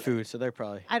 they have They're- good food, so they're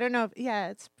probably. I don't know.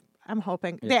 I'm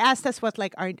hoping. Yeah. They asked us what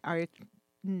our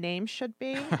name should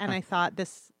be, and I thought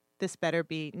this better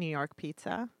be New York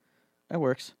Pizza. That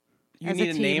works. You as need a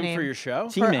a team name name. for your show?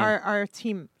 Team For name. our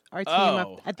team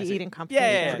Oh, at I the see. eating competition.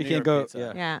 Yeah. You New can't York go. pizza.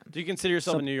 Yeah. Yeah. Do you consider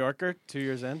yourself a New Yorker 2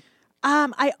 years in?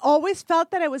 I always felt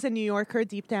that I was a New Yorker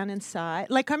deep down inside.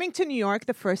 Like coming to New York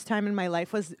the first time in my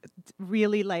life was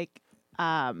really like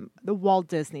the Walt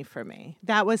Disney for me.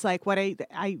 That was like what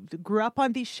I grew up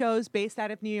on these shows based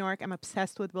out of New York. I'm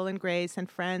obsessed with Will and Grace and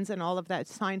Friends and all of that,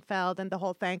 Seinfeld and the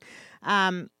whole thing.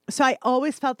 So I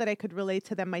always felt that I could relate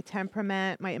to them, my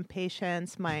temperament, my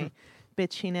impatience, my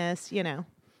bitchiness,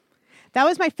 That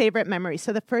was my favorite memory.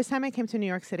 So the first time I came to New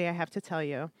York City, I have to tell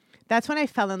you, that's when I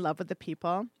fell in love with the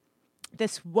people.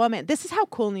 This woman, this is how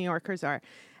cool New Yorkers are.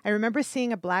 I remember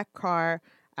seeing a black car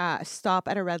stop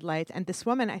at a red light, and this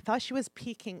woman, I thought she was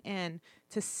peeking in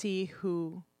to see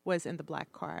who was in the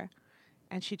black car.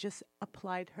 And she just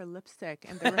applied her lipstick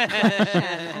and the reflection.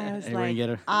 And I was Hey, we're gonna like, get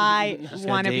her. I Just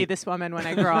want to got a be date. this woman when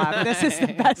I grow up. This is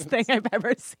the best thing I've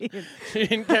ever seen. She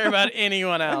didn't care about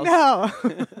anyone else No.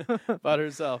 but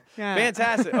herself. Yeah.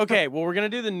 Fantastic. Okay, well, we're going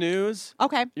to do the news.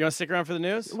 Okay. You want to stick around for the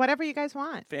news? Whatever you guys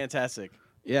want. Fantastic.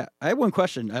 Yeah, I have one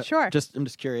question. Sure. I'm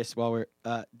just curious. While we're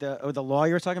the law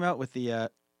you were talking about with the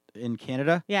in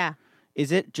Canada, Yeah. is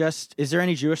there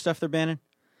any Jewish stuff they're banning?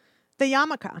 The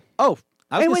yarmulke. Oh,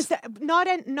 It was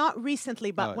not recently,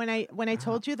 but Oh. when I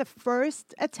told you the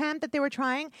first attempt that they were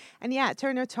trying, and yeah,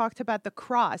 Turner talked about the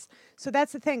cross. So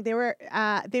that's the thing.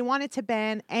 They wanted to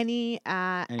ban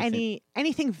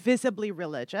anything visibly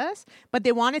religious, but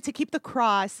they wanted to keep the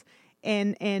cross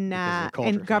in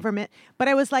culture thing. government. But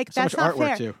I was like, So that's much not artwork,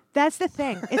 fair. too. That's the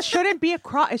thing. It shouldn't be a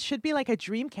cross. It should be like a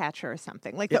dream catcher or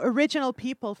something. Like the original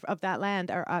people of that land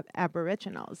are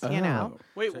Aboriginals. You know.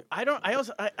 Wait, I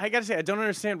gotta say, I don't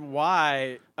understand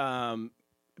why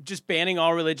just banning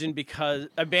all religion because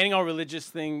banning all religious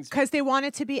things. Because they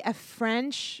wanted to be a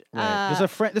French. Right.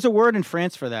 There's a word in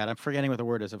France for that. I'm forgetting what the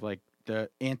word is of like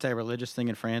the anti-religious thing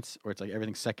in France, where it's like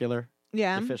everything's secular.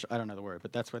 Yeah. Official. I don't know the word,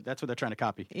 but that's what they're trying to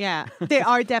copy. Yeah, they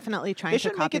are definitely trying They to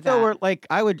should copy make it that. though, where like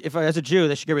I would, if I as a Jew,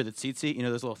 they should get rid of the tzitzit. You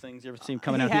know those little things you ever see 'em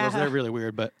coming out of people's. Yeah. They're really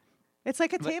weird, but It's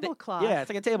like a but they- tablecloth. Yeah, it's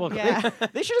like a tablecloth. Yeah.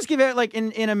 They should just give it like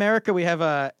in America we have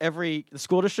the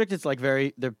school district. It's like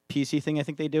the PC thing I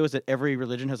think they do is that every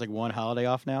religion has like one holiday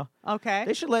off now. Okay.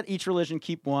 They should let each religion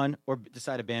keep one or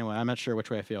decide to ban one. I'm not sure which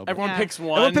way I feel. but- Everyone Yeah. picks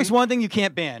one. Everyone picks one thing you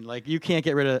can't ban. Like you can't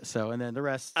get rid of it. So and then the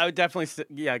rest. I would definitely,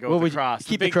 go What with would the you- cross. keep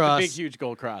the the big, cross. The big, huge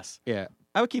gold cross. Yeah,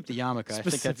 I would keep the yarmulke. I think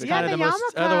that's Specific. kind Yeah, of the the most.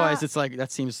 yarmulke. Otherwise, it's like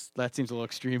that seems a little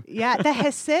extreme. Yeah, the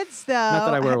Hasids though.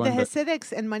 that I wear one, the but-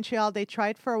 Hasidics in Montreal, they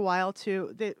tried for a while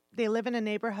to. They live in a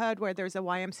neighborhood where there's a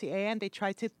YMCA, and they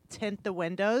tried to tint the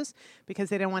windows because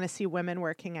they didn't want to see women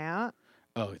working out.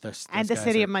 Oh, those And the guys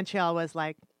city are- of Montreal was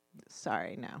like,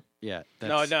 "Sorry, no." Yeah. No,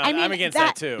 that's- no, I mean, I'm against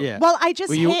that, too. Yeah. Well, I just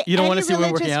Well, you- hate you don't any wanna see women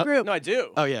religious working out? group. No, I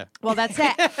do. Oh yeah. Well, that's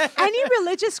it. Any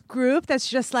religious group that's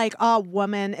just like, oh,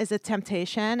 woman is a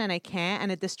temptation and I can't,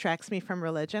 and it distracts me from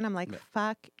religion. I'm like,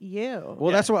 fuck you.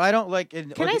 Well, that's what I don't like.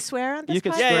 Can I swear on this You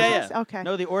can podcast? swear. Yeah. Okay.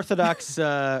 No, the Orthodox,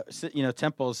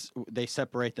 temples they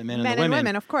separate the men and Men the and women.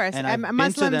 women, of course. And And I've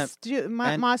been to them, Muslims do,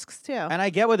 and- mosques too. and I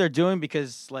get what they're doing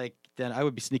because like then I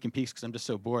would be sneaking peeks because I'm just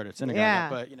so bored at synagogue. Yeah.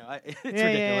 But it's yeah,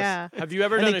 ridiculous. yeah, yeah. Have you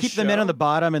ever And done they a keep show? the men on the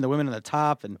bottom and the women on the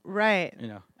top, and Right.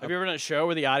 Have you ever done a show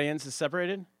where the audience is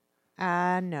separated?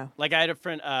 No. Like I had a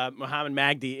friend, Mohammed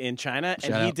Magdi in China, and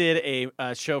Shout he out. did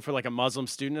a show for like a Muslim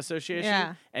student association.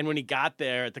 Yeah. And when he got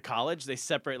there at the college, they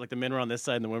separate like the men were on this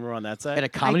side and the women were on that side. at a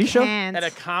comedy I show. can't. At a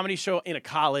comedy show in a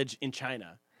college in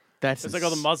China. That's It's like all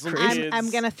the Muslim crazy. kids.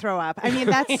 I'm gonna throw up. I mean,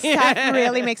 that stuff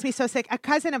really makes me so sick. A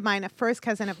cousin of mine, a first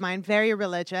cousin of mine, very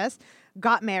religious,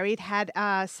 got married, had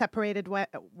a separated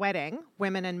wedding.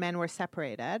 Women and men were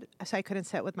separated, so I couldn't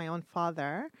sit with my own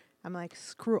father. I'm like,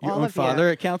 screw Your all own of father, you.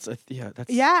 it counts. Yeah, that's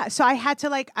Yeah, so I had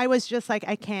to I was just like,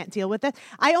 I can't deal with it.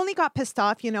 I only got pissed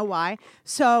off, you know why?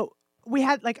 So we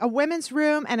had like a women's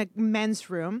room and a men's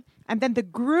room, and then the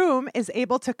groom is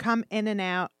able to come in and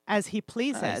out as he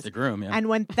pleases. Nice, the groom, yeah. And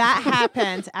when that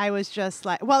happened, I was just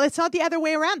like, well, it's not the other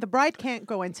way around. The bride can't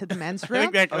go into the men's I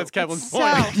room. think that's Kevin's So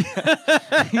point.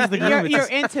 He's the groom. you're It's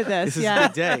into this, this is yeah. a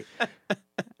big day.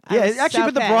 I Yeah, was actually, so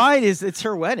but the pissed. bride it's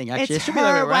her wedding. Actually, It's it should be the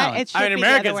other her way around. It should I mean, be the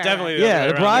America, other it's way definitely around. the other Yeah, way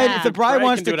the around. bride. Yeah. If the bride Bride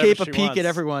wants can to do keep a whatever she peek wants. at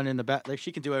everyone in the back, like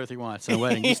she can do everything she wants in a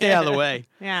wedding. You stay out of the way.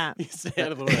 Yeah. You stay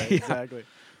out of the way. Exactly.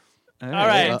 All All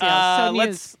right, well, So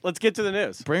news. let's get to the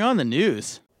news. bring on the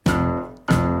news.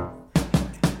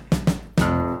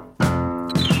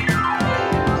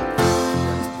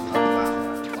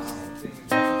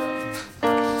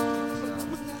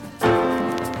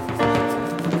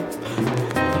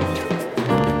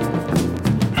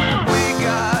 We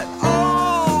got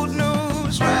old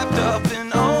news wrapped up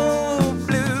in old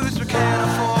blues. We can't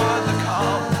afford the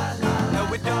call. No,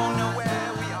 we don't know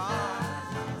where we are.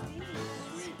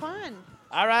 It's fun.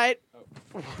 All right,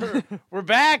 we're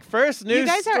back. First news. You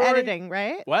guys are story. editing,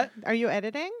 right? What? Are you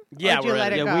editing? Yeah, or do you we're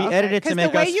let editing. it Yeah, go? we edit it to 'Cause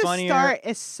make the way us you funnier. start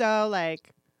is so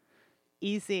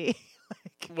easy.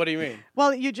 What do you mean?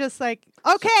 Well, you just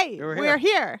okay, We're we're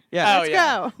here. Yeah. Let's Oh,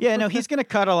 yeah. go. Yeah, no, he's gonna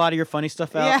cut a lot of your funny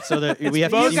stuff out Yeah. so that we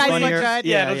have You to seem guys look funnier. good.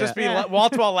 Yeah, it'll just be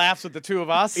wall-to-wall laughs with the two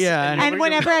of us. Yeah, And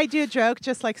whenever I do a joke,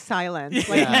 just silence.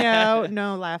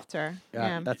 No laughter.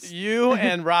 Yeah. That's you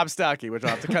and Rob Stocky, which I'll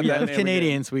have to cut Yeah, that with name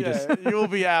Canadians, again. we Yeah, just- you'll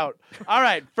be out. All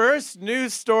right, first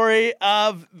news story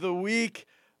of the week.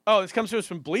 Oh, this comes to us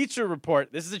from Bleacher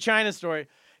Report. This is a China story.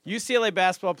 UCLA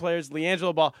basketball players,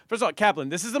 LiAngelo Ball. First of all, Kaplan,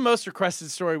 this is the most requested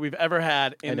story we've ever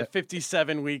had in the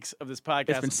 57 weeks of this podcast.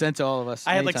 It's been sent to all of us.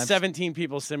 I had many like times. 17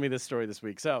 people send me this story this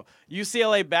week. So,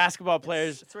 UCLA basketball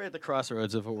players, It's right at the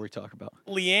crossroads of what we talk about.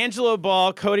 LiAngelo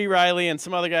Ball, Cody Riley, and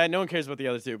some other guy. No one cares about the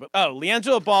other two. But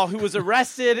LiAngelo Ball, who was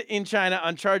arrested in China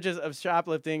on charges of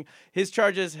shoplifting. His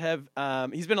charges have,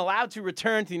 he's been allowed to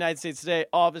return to the United States today.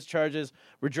 All of his charges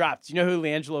were dropped. Do you know who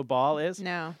LiAngelo Ball is?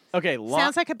 No. Okay.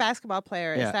 Sounds like a basketball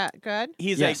player. Yeah. Is that good?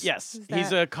 He's Yes. Who's He's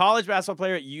that? a college basketball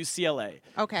player at UCLA.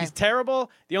 Okay. He's terrible.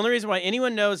 The only reason why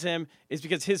anyone knows him is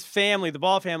because his family, the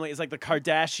Ball family, is like the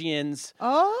Kardashians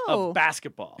Oh. of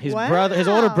basketball. His Wow. brother, his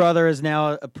older brother, is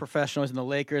now a professional. He's in the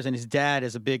Lakers, and his dad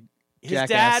is a big His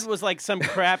jackass dad was like some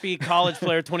crappy college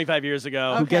player 25 years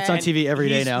ago. who gets on Okay. TV every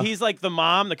day he's, now. He's like the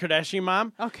mom, the Kardashian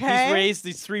mom. Okay. He's raised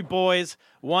these 3 boys.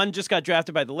 One just got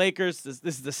drafted by the Lakers. This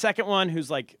is the second one who's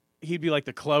like, he'd be like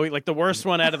the Chloe, like the worst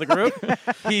one out of the group.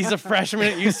 He's a freshman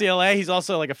at UCLA. He's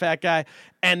also like a fat guy.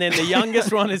 And then the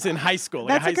youngest one is in high school. Like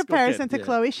That's a high a school comparison kid. to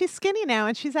Chloe. She's skinny now,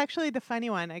 and she's actually the funny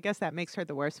one. I guess that makes her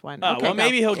the worst one. Oh, Okay, well, go.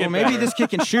 maybe he'll get Well, maybe better. this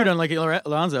kid can shoot unlike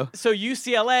Alonzo. So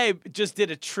UCLA just did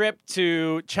a trip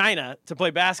to China to play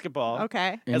basketball.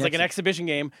 Okay. As like an exhibition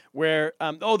game where,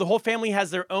 the whole family has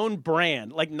their own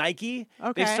brand, like Nike.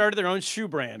 Okay. They started their own shoe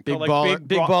brand. Big called, baller,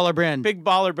 big baller brand. Big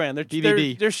baller brand.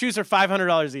 BBB. Their shoes are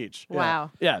 $500 each.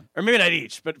 Wow. Yeah, or maybe not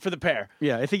each, but for the pair.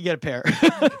 Yeah, I think you get a pair.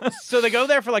 So they go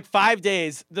there for like 5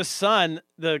 days. The son,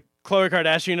 the Khloe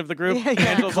Kardashian of the group, Yeah, yeah.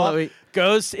 Angela Ball, Khloe.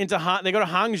 goes into they go to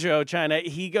Hangzhou, China.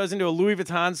 He goes into a Louis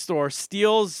Vuitton store,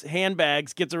 steals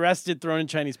handbags, gets arrested, thrown in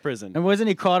Chinese prison. And wasn't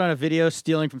he caught on a video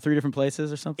stealing from 3 different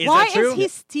places or something? Is Why that true? is he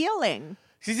stealing?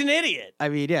 He's an idiot. I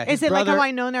mean, yeah. Is his it like brother, a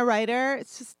Winona Ryder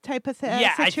type of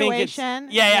Yeah, I think it's. situation?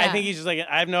 Yeah, I think he's just like,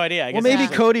 I have no idea. I Well, guess maybe he's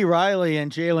like- Cody Riley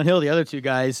and Jalen Hill, the other 2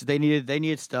 guys, they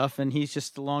needed stuff, and he's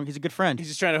just along. He's a good friend. He's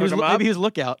just trying to He was hook 'em Maybe up? he was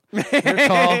lookout. They're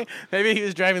tall. Maybe he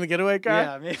was driving the getaway car.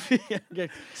 Yeah, maybe. Yeah.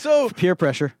 So Peer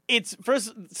pressure. it's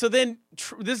first. So then,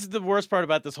 this is the worst part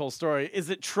about this whole story: is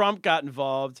that Trump got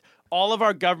involved. All of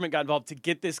our government got involved to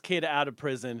get this kid out of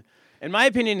prison. In my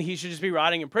opinion, he should just be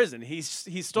rotting in prison. He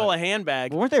stole a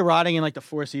handbag. Well, weren't they rotting in like the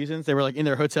 4 Seasons? They were like in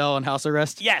their hotel on house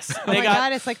arrest. Yes, Oh they my got.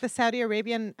 God, it's like the Saudi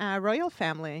Arabian royal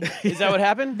family. Is that what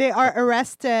happened? They are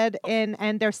arrested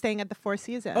and they're staying at the Four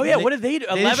Seasons. Oh yeah, what did they do?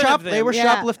 11 of them. They were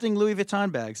Yeah. shoplifting Louis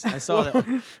Vuitton bags. I saw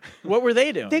that. What were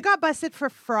they doing? They got busted for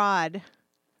fraud,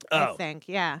 I Oh. think.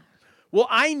 Yeah. Well,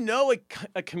 I know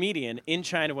a comedian in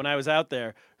China when I was out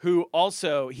there who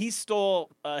also he stole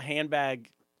a handbag.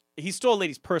 He stole a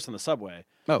lady's purse on the subway.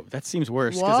 Oh, that seems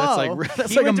worse because that's Whoa. like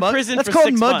that's He like went a to mug. prison That's for called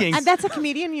 6 mugging. And that's a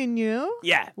comedian you knew?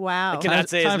 Yeah. Wow. I cannot Times-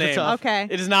 say his times are name. tough. Okay.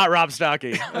 It is not Rob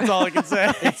Stocky. That's all I can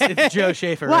say. It's Joe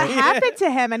Schaefer. What Right? happened to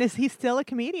him? And is he still a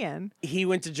comedian? He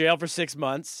went to jail for 6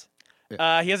 months. He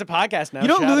has a podcast now. You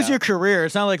don't shout lose out. your career.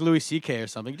 It's not like Louis C.K. or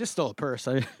something. You just stole a purse.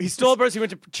 I mean, He stole a purse. He went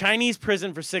to Chinese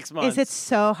prison for 6 months. Is it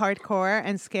so hardcore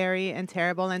and scary and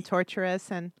terrible and torturous?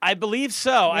 And I believe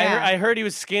so. Yeah. I heard he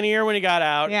was skinnier when he got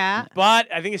out. Yeah. But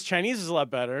I think his Chinese was a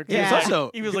lot better. 'Cause Yeah. He was, Also,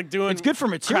 like, he was like doing it's good for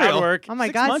crowd material. work. oh my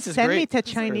 6 God, months is send me great. to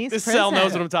Chinese This prison. cell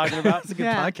knows what I'm talking about. It's a good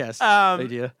Yeah. podcast Um,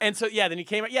 idea. And so, yeah, then he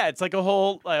came out. Yeah, it's like a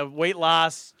whole weight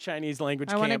loss Chinese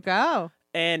language I want to camp. go.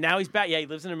 And now he's back. Yeah, he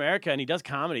lives in America and he does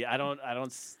comedy. I don't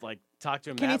like talk to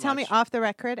him Can that you tell me much. off the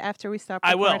record after we stop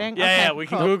I will. recording? Yeah, Okay, yeah, we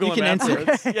can cool. Google You him can answer.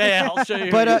 afterwards. yeah, I'll show you.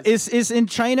 who But he is. is in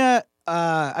China?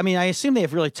 I mean, I assume they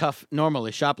have really tough,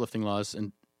 normally shoplifting laws,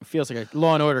 and it feels like a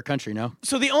law and order country. No,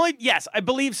 So the only yes, I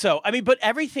believe so. I mean, but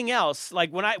everything else,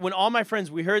 like when all my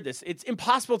friends we heard this, it's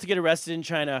impossible to get arrested in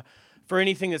China for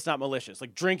anything that's not malicious,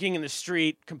 like drinking in the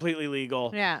street, completely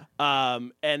legal. Yeah.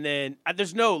 And then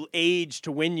there's no age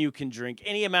to when you can drink.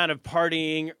 Any amount of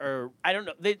partying or I don't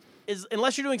know.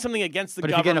 Unless you're doing something against the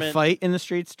but if you government. get in a fight in the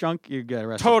streets drunk, you get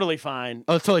arrested. Totally fine.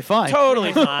 Oh, it's totally fine.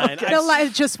 Totally fine. They'll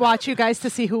just watch you guys to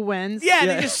see who wins. Yeah,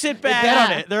 Yeah. they just sit They back. bet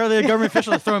on it. They're the government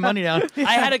officials that throwing money down.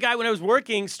 I had a guy when I was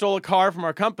working stole a car from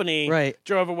our company. Right.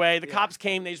 Drove away. The cops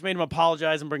came. They just made him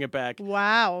apologize and bring it back.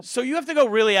 Wow. So you have to go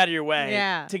really out of your way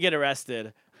Yeah. to get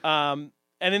arrested.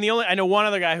 And then I know one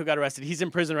other guy who got arrested. He's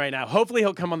in prison right now. Hopefully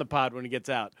he'll come on the pod when he gets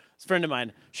out. It's a friend of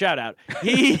mine. Shout out.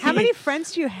 How many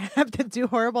friends do you have that do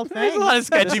horrible things? There's a lot of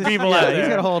sketchy people out Yeah, there. he's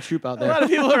got a whole troop out A lot there. of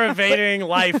people are evading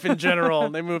life in general,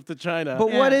 and they move to China.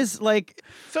 But what is like?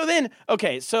 So then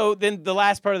the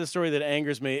last part of the story that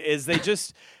angers me is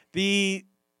the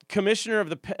commissioner of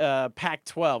the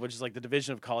Pac-12, which is like the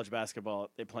division of college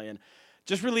basketball they play in,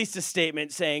 just released a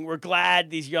statement saying, we're glad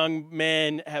these young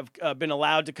men have been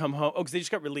allowed to come home. Oh, because they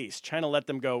just got released. China let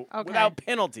them go Okay. without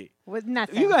penalty. With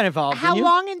nothing. You got involved, How didn't you?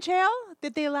 long in jail?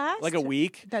 did they last? like a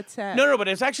week. That's it. No, but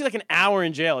it was actually like an hour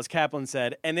in jail, as Kaplan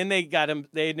said, and then they got him.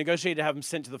 They negotiated to have him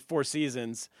sent to the Four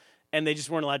Seasons, and they just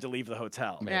weren't allowed to leave the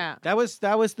hotel. Yeah. That was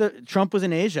the Trump was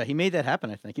in Asia. He made that happen.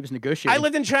 I think he was negotiating. I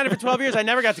lived in China for 12 years. I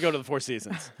never got to go to the Four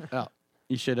Seasons. Oh,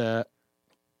 you should.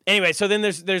 Anyway, so then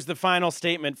there's the final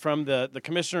statement from the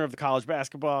commissioner of the college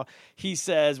basketball. He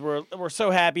says we're so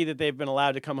happy that they've been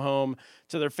allowed to come home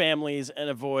to their families and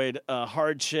avoid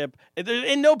hardship.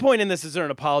 In no point in this is there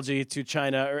an apology to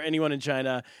China or anyone in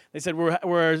China. They said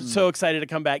we're so excited to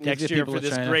come back next the year people for of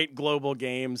this China. great global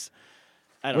games.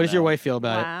 I don't What does know. your wife feel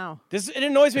about it? Wow. It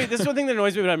annoys me. This is one thing that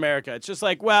annoys me about America. It's just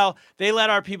like, well, they let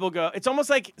our people go. It's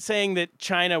almost like saying that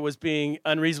China was being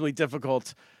unreasonably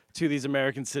difficult to these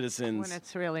American citizens. When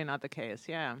it's really not the case,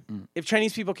 yeah. If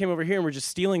Chinese people came over here and were just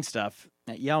stealing stuff.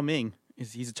 Yao Ming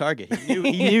he's a target. He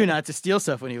knew not to steal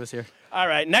stuff when he was here. All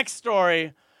right, next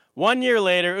story. 1 year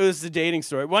later, this is a dating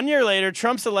story. 1 year later,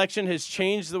 Trump's election has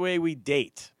changed the way we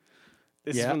date.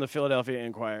 This is Yeah. from the Philadelphia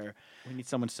Inquirer. We need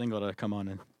someone single to come on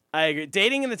in. I agree.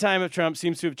 Dating in the time of Trump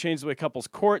seems to have changed the way couples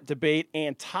court, debate,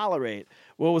 and tolerate.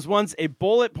 What was once a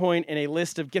bullet point in a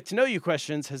list of get-to-know-you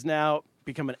questions has now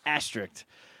become an asterisk.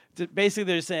 Basically,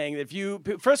 they're saying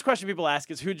that first question people ask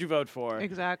is, who'd you vote for?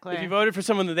 Exactly. If you voted for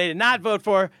someone that they did not vote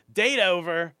for, date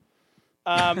over.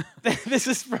 This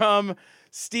is from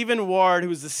Stephen Ward,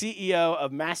 who's the CEO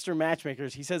of Master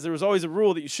Matchmakers. He says there was always a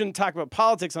rule that you shouldn't talk about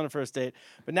politics on a first date,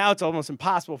 but now it's almost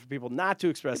impossible for people not to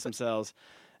express themselves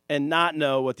and not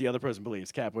know what the other person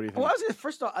believes. Cap, what do you think? Well,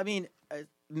 first of all, I mean,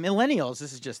 millennials.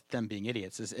 This is just them being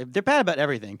idiots. They're bad about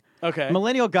everything. Okay.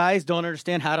 Millennial guys don't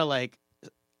understand how to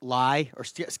lie or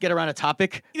get around a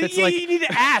topic. That's you need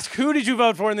to ask, who did you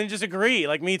vote for, and then just agree,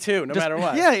 like me too, no matter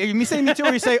what. Yeah, you say me too,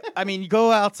 or you say, I mean, you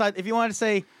go outside. If you want to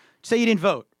say you didn't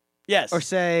vote. Yes. Or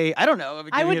say, I don't know.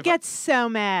 I would get so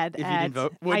mad if you at didn't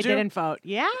vote. Would I you? didn't vote.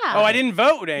 Yeah. Oh, I didn't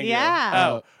vote, would anger you. Yeah.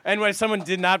 Oh, and when someone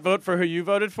did not vote for who you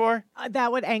voted for,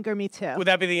 That would anger me too. would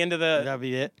that be the end of the... That'd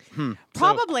be it.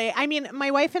 Probably. I mean,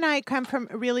 my wife and I come from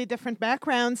really different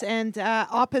backgrounds and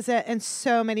opposite in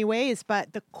so many ways,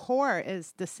 but the core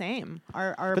is the same.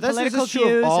 Our But is political this true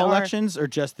views of all are- elections, or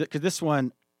just because this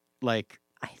one, I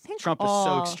think Trump is so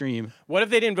all. extreme. What if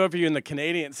they didn't vote for you in the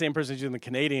Canadian, same person as you in the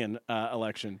Canadian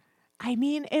election? I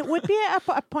mean, it would be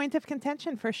a point of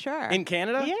contention for sure. In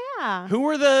Canada? Yeah.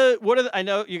 I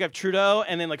know you got Trudeau,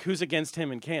 and then who's against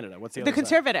him in Canada? What's the other The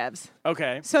Conservatives. side?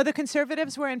 Okay. So the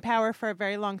Conservatives were in power for a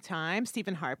very long time,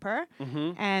 Stephen Harper,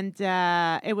 and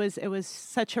it was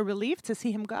such a relief to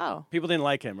see him go. People didn't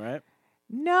like him, right?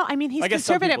 No, I mean he's I guess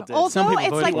some conservative. people did. Some Although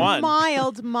people it's voted like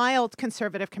for him. mild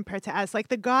conservative compared to us. Like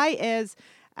the guy is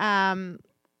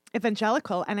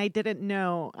evangelical, and I didn't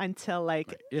know until He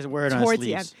doesn't wear it on his towards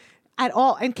the sleeves. end. At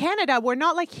all. In Canada, we're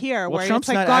not like here, Well, where Trump's it's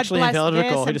like not God actually bless evangelical,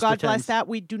 this he and just God pretends. bless that.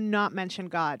 We do not mention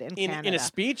God in Canada. In a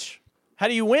speech? How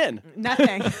do you win?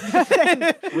 Nothing.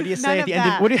 What do you say None at the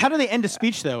of end? that. How do they end a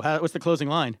speech though? What's the closing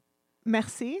line?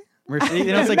 Merci. Mercy.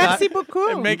 They don't say God. Merci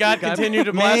beaucoup. And may God continue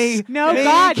to bless. May- No may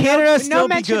God. Canada no, still no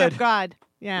be mention good. of God.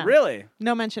 Yeah. Really?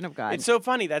 No mention of God. It's so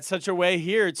funny. That's such a way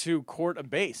here to court a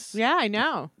base. yeah, I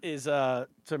know. Is to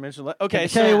mention. Okay, Can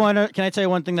so I tell you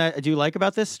one thing that I do like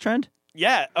about this trend?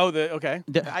 yeah. Oh, okay.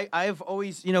 I've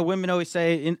always, women always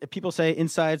say, people say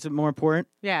inside's more important.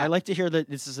 Yeah. I like to hear that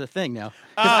this is a thing now.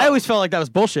 'Cause I always felt like that was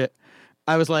bullshit.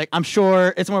 I was like, I'm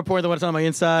sure it's more important than what's on my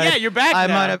inside. Yeah, you're back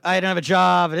now. I don't have a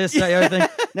job, this, that, everything.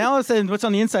 Now all of a sudden, what's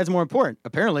on the inside is more important,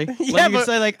 apparently. Yeah, you can but-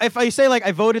 say, if I say,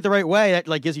 I voted the right way,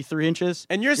 that, gives you 3 inches.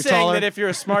 And you're saying taller. that if you're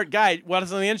a smart guy,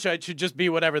 what's on the inside should just be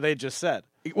whatever they just said.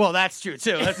 Well, that's true,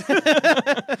 too.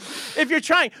 If you're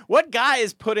trying, what guy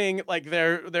is putting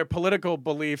their political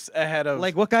beliefs ahead of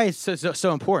what guy is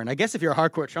so important? I guess if you're a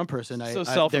hardcore Trump person, So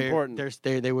self-important.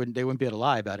 They wouldn't be able to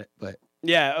lie about it, but...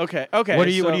 Yeah. Okay. What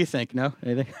do so you think? No,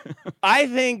 anything? I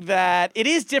think that it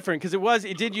is different because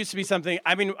it did used to be something.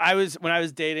 I mean, when I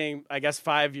was dating, I guess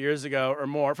 5 years ago or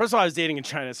more. First of all, I was dating in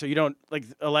China, so you don't there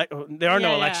are no Yeah,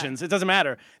 yeah. elections. It doesn't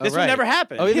matter. This would right. never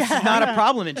happen. Oh, this is not a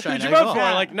problem in China. Who'd you at vote all. for?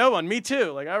 Like no one. Me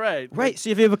too. Like all right. Right. So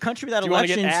if you have a country without Do you wanna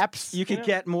get elections, apps? you could Yeah.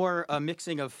 get more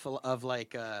mixing of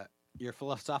your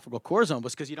philosophical core zone,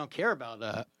 because you don't care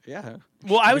about yeah.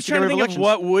 Well, I We was should trying to get rid think of of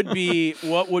what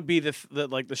would be the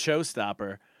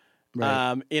showstopper.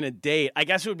 Right. In a date, I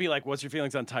guess it would be like, what's your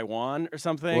feelings on Taiwan or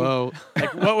something? Whoa.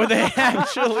 Like, what would they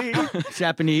actually?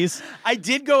 Japanese. I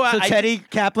did go out. So Teddy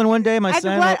Kaplan one day, my And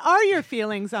son. what are your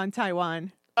feelings on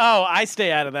Taiwan? Oh, I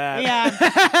stay out of that.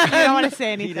 Yeah. You don't want to say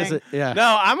he anything. doesn't. Yeah. No,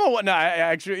 I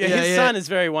actually. Yeah, his yeah. son is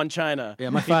very one China. Yeah,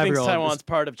 my He thinks 5-year-old Taiwan's is-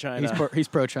 part of China. He's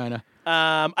pro China.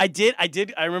 I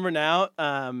remember now.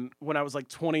 When I was like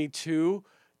 22,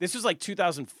 This was like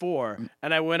 2004,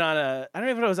 and I went on I don't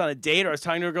know if it was on a date or I was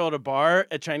talking to a girl at a bar,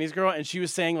 a Chinese girl, and she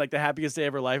was saying like the happiest day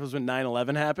of her life was when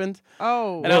 9/11 happened.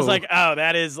 Oh. And I was like, oh,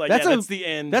 that is like, that's the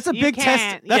end. That's a You big test.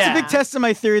 can't- That's a yeah. big test of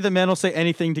my theory that men will say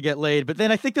anything to get laid. But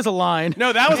then I think there's a line.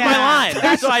 No, that was my Yeah. line.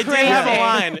 That's So I did have a crazy.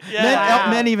 line. Men, Yeah.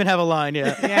 men even have a line.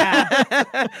 Yeah.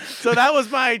 Yeah. So that was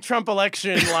my Trump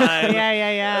election line.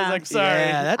 Yeah. I was like, sorry.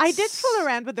 Yeah, that's, I did fool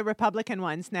around with the Republican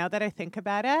ones now that I think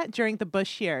about it during the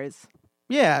Bush years.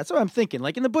 Yeah, that's what I'm thinking.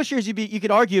 Like in the Bush years, you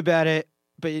could argue about it,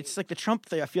 but it's like the Trump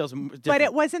thing. I feel is different. But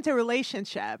it wasn't a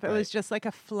relationship. It Right. was just like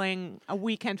a fling, a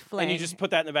weekend fling. And you just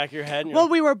put that in the back of your head. And you're well,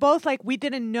 like, we were both like, we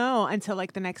didn't know until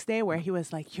like the next day where he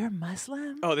was like, "You're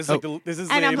Muslim," oh, this is like this is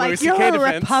and the I'm Louis like, C.K. "You're a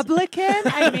defense. Republican."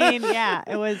 I mean, yeah,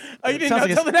 it was Oh, you didn't Sounds know like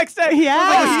until the next day. Yeah.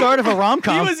 like the start of a rom He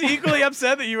com. was equally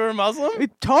upset that you were a Muslim.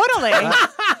 totally.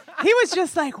 He was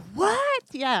just like, "What?"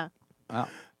 Yeah,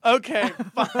 Okay,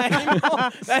 fine.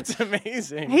 That's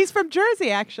amazing. he's from Jersey,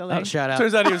 actually. Oh, shout out.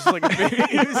 Turns out he was like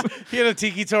he had a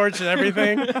tiki torch and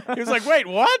everything. He was like, "Wait,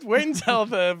 what? Wait until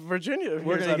the Virginia."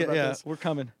 We're hears gonna out get. about Yeah, this." we're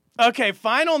coming. Okay,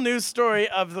 final news story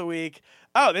of the week.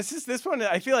 Oh, this one.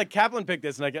 I feel like Kaplan picked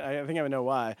this, and I think I know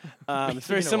why. It's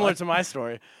very know similar why. to my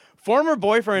story. Former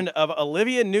boyfriend of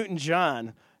Olivia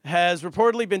Newton-John has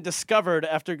reportedly been discovered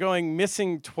after going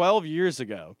missing 12 years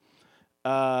ago.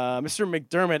 Mr.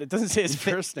 McDermott. It doesn't say his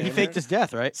first name. He faked his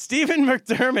death, right? Stephen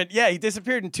McDermott, yeah, he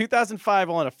disappeared in 2005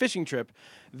 while on a fishing trip.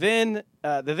 Then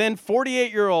the then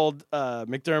 48-year-old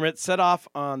McDermott set off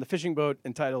on the fishing boat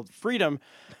entitled Freedom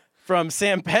from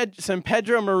San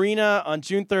Pedro Marina on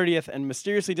June 30th and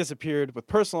mysteriously disappeared with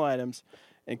personal items,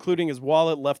 including his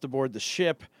wallet left aboard the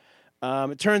ship.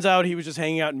 It turns out he was just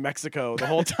hanging out in Mexico the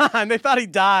whole time. They thought he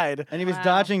died. And he was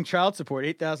dodging child support,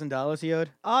 $8,000 he owed.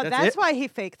 Oh, that's it? why he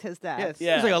faked his death. Yeah, it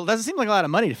Yeah. seems like doesn't seem like a lot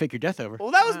of money to fake your death over.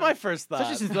 Well, that was my first thought.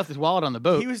 Especially since he left his wallet on the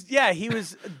boat. He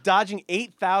was dodging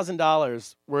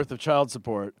 $8,000 worth of child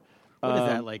support. What is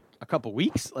that, like a couple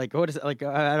weeks? Like, what is it? Like,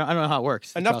 I don't know how it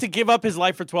works. Enough to give up his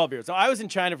life for 12 years. So I was in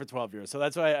China for 12 years, so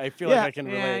that's why I feel like Yeah. I can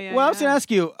relate. Yeah. Well, I was going to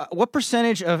ask you, what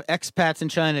percentage of expats in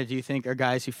China do you think are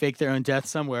guys who fake their own death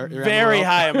somewhere? around the Very world?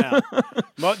 high amount.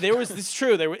 It's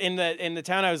true. There were in the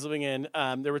town I was living in.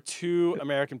 There were 2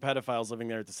 American pedophiles living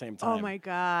there at the same time. Oh my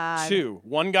God. 2.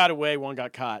 One got away. One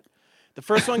got caught. The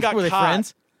first one got Were they caught.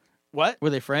 friends? What? Were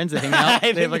they friends? They hang out?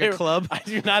 I They have think like a club? I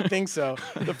do not think so.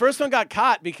 The first one got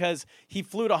caught because he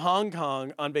flew to Hong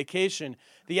Kong on vacation.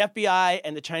 The FBI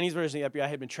and the Chinese version of the FBI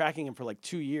had been tracking him for like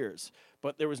 2 years,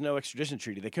 but there was no extradition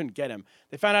treaty. They couldn't get him.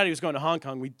 They found out he was going to Hong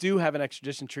Kong. We do have an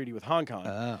extradition treaty with Hong Kong.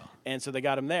 Oh. And so they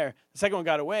got him there. The second one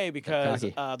got away because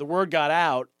cocky. the word got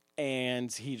out and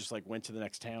he just like went to the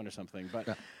next town or something.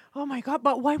 But Oh my God!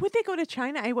 But why would they go to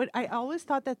China? I always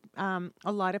thought that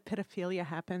a lot of pedophilia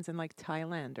happens in like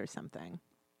Thailand or something,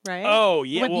 right? Oh,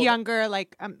 yeah, with well- younger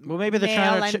like Well, maybe they're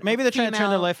male trying to and maybe they're trying to turn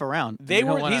their female. life around. They don't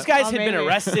were wanna- these guys Oh, had been maybe.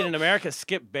 arrested in America,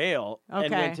 skipped bail, and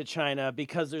Okay. went to China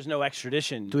because there's no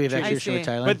extradition. Do we have treaty. extradition with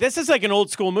see. Thailand? But this is like an old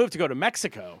school move to go to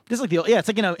Mexico. this is like the it's like it's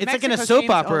like in a Mexico soap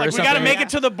seems- opera oh, or like, We something. got to make Yeah. it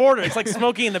to the border. It's like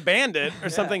Smokey and the Bandit or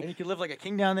something. And you can live like a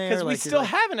king down there. Because we like, still like,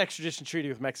 have an extradition treaty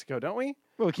with Mexico, don't we?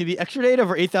 Well, can you be extradited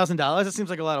over $8,000? It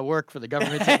seems like a lot of work for the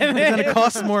government. It's going to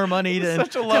cost more money than.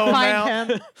 Such a low amount.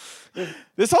 Find him.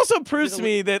 This also proves to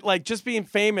me that like just being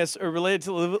famous or related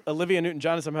to Olivia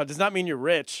Newton-John somehow does not mean you're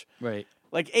rich. Right.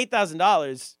 Like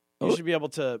 $8,000, you Oh. should be able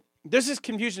to. There's this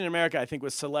confusion in America, I think,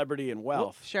 with celebrity and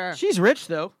wealth. Sure. She's rich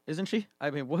though, isn't she?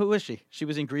 I mean, who is she? She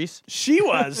was in Greece. She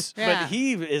was, Yeah. but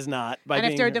he is not. By And if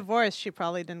being they're here. divorced, she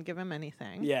probably didn't give him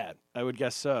anything. Yeah, I would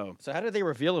guess so. So how did they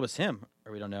reveal it was him?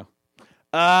 Or we don't know.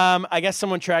 I guess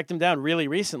someone tracked him down really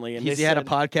recently, and He they had a said-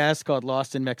 podcast called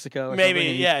Lost in Mexico. Or Maybe, something,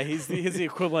 and he- yeah. He's the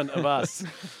equivalent of us.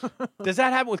 Does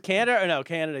that happen with Canada? Or no,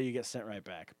 Canada, you get sent right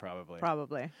back, probably.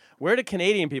 Probably. Where do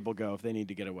Canadian people go if they need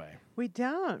to get away? We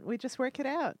don't. We just work it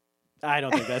out. I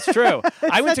don't think that's true.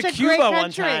 I went such to a Cuba great one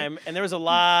country. time, and there was a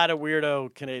lot of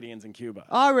weirdo Canadians in Cuba.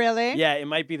 Oh, really? Yeah, it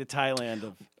might be the Thailand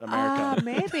of America.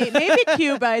 Maybe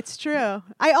Cuba. It's true.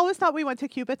 I always thought we went to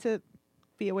Cuba to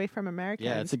be away from Americans.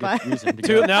 Yeah, it's a but- good reason to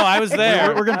Two- go. no, I was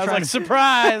there. We're gonna I was try like, to-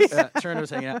 surprise. Turner was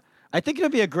hanging out. I think it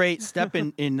would be a great step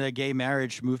in the gay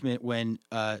marriage movement when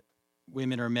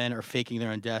women or men are faking their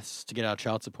own deaths to get out of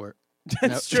child support.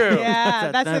 That's true.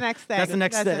 Yeah, that's the next thing. That's the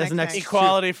next. That's the next. thing.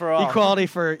 Equality for all. Equality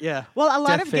for yeah. Well, a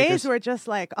lot Death of gays fakers. were just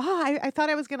like, oh, I thought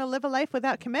I was going to live a life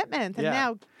without commitment. And Yeah.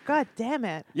 now, God damn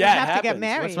it. Yeah, we it have to get happens.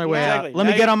 married. That's my way yeah. out. Exactly. Let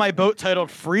Now me get you- on my boat titled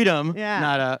Freedom. Yeah.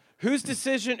 Not Whose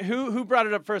decision? Who brought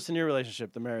it up first in your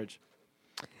relationship, the marriage?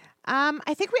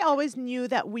 I think we always knew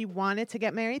that we wanted to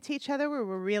get married to each other. We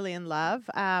were really in love.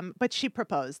 But she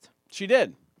proposed. She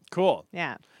did. Cool.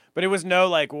 Yeah. But it was no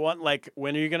like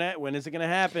when is it gonna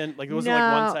happen? Like it wasn't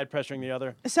like one side pressuring the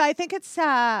other. So I think it's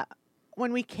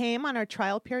when we came on our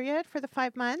trial period for the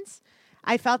 5 months,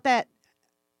 I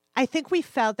think we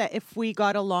felt that if we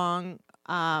got along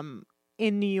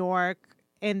in New York,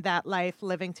 in that life,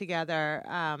 living together,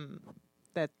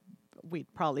 that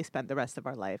we'd probably spend the rest of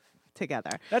our life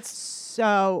together.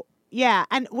 Yeah,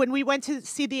 and when we went to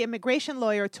see the immigration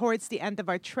lawyer towards the end of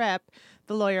our trip,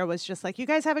 the lawyer was just like, you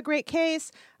guys have a great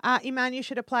case. Iman, you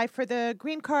should apply for the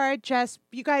green card. Jess,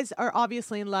 you guys are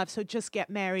obviously in love, so just get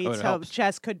married. Oh, it helps.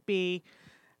 Jess could be,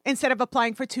 instead of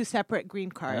applying for 2 separate green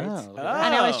cards. Oh. And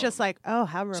I was just like, oh,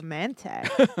 how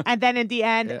romantic. And then in the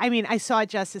end, I mean, I saw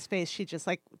Jess's face. She just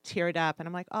like teared up. And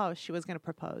I'm like, oh, she was going to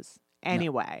propose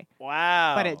anyway.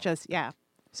 Wow. But it just,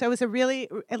 So it was a really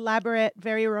elaborate,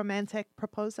 very romantic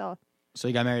proposal. So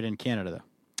you got married in Canada, though?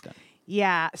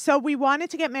 Yeah. So we wanted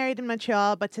to get married in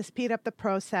Montreal, but to speed up the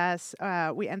process,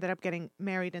 we ended up getting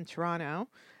married in Toronto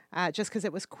just because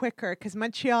it was quicker. Because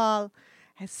Montreal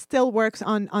still works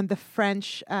on the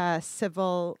French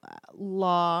civil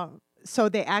law. So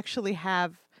they actually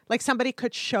have, like, somebody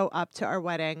could show up to our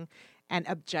wedding and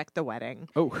object the wedding.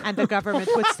 Oh. And the government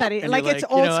would study. And like, you're it's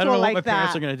old school I don't know like what my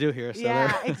parents that. are going to do here. So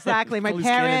Yeah, exactly. My Loose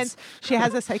parents, cannons. she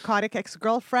has a psychotic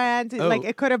ex-girlfriend. Oh. Like,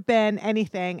 it could have been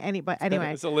anything. But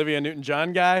anyway. This Olivia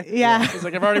Newton-John guy. Yeah. He's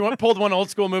like, I've already pulled one old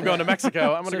school move going to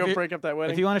Mexico. I'm going to So go break up that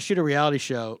wedding. If you want to shoot a reality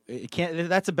show, it can't.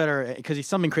 That's a better because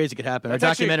something crazy could happen. That's a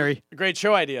actually documentary. a great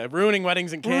show idea. Ruining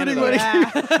weddings in Canada. weddings.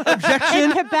 Yeah.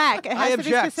 In Quebec. It I has to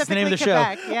be object. It's the specifically name of the show.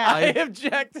 Quebec. Yeah. I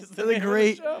object. Is the Really name of the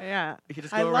great. show. Yeah. You could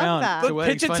just I go love around that. to Look,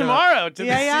 weddings, pitch it find out. tomorrow to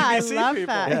Yeah, I the CBC love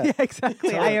people. that. Yeah. Yeah,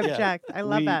 exactly. I object. I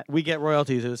love that. We get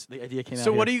royalties. The idea came out.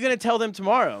 So what are you going to tell them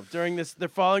tomorrow during this? They're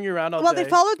following you around all Well, day. they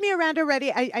followed me around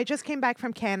already. I just came back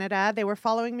from Canada. They were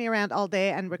following me around all day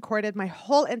and recorded my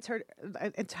whole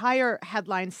entire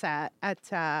headline set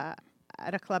at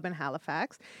a club in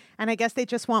Halifax. And I guess they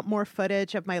just want more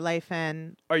footage of my life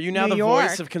in Are you now New the York.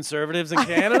 voice of conservatives in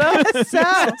Canada? So,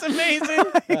 That's amazing.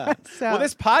 so. Well,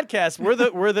 this podcast, we're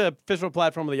the official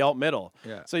platform of the alt middle.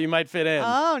 Yeah. So you might fit in.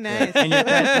 Oh, nice. And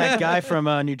that guy from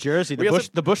New Jersey, We also-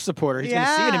 the Bush supporter, he's going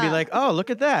to see it and be Yeah. like, "Oh, look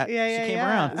at that! Yeah, she yeah, came yeah.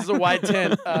 around." This is a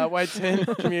white tin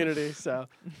community. So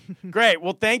great.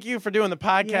 Well, thank you for doing the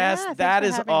podcast. Yeah, thanks that for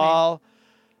is having me. all.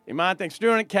 Iman, thanks for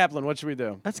doing it. Kaplan, what should we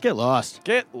do? Let's get lost.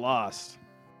 Get lost.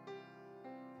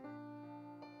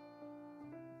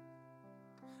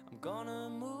 I'm gonna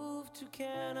move to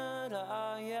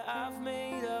Canada, yeah, I've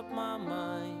made up my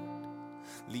mind.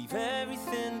 Leave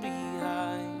everything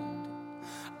behind.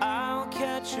 I'll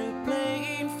catch a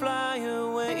plane, fly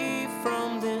away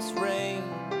from this rain.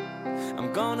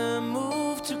 I'm gonna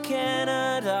move to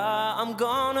Canada, I'm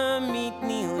gonna meet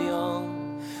Neil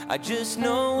Young. I just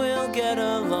know we'll get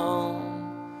along.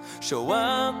 Show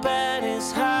up at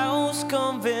his house,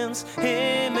 convince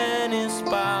him and his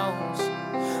spouse.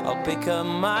 I'll pick up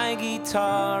my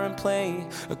guitar and play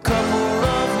a couple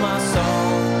of my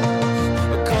songs.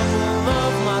 A couple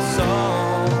of my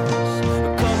songs.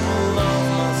 A couple of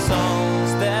my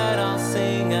songs that I'll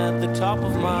sing at the top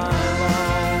of my lungs.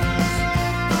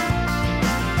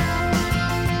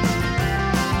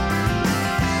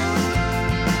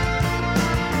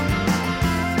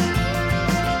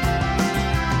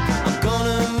 I'm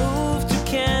gonna move to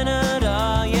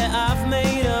Canada, yeah, I've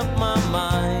made up my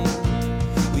mind.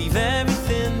 Leave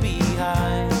everything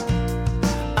behind.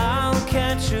 I'll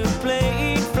catch a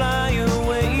plane, fly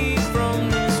away from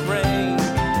this rain.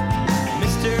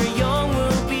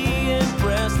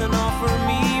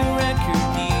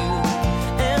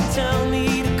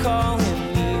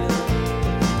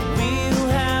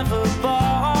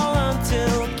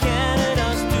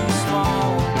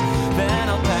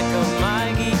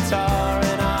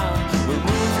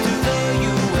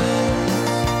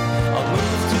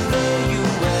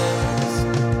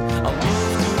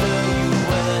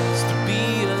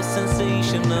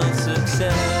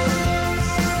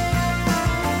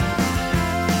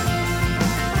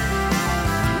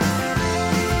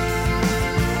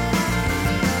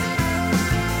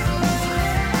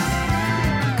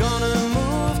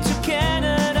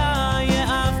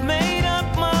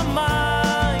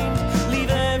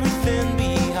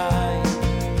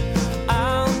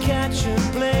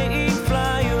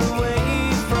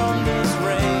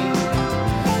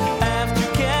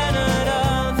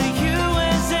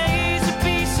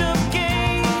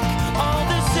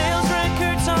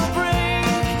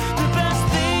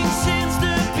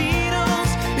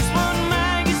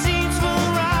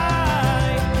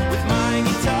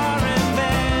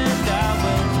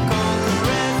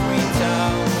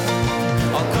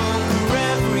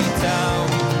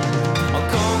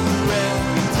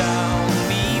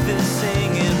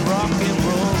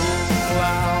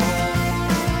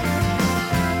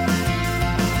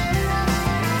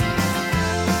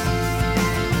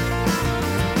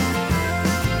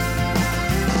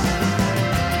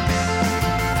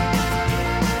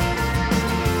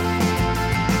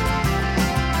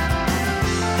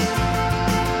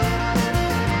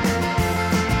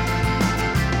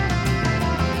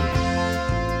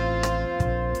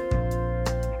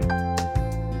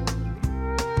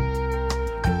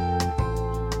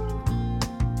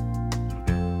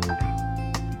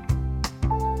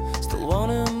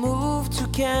 wanna move to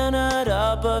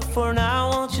Canada, but for now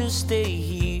I'll just stay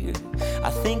here. I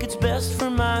think it's best for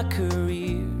my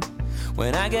career.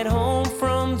 When I get home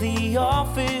from the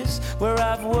office where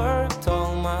I've worked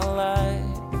all my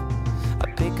life, I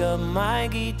pick up my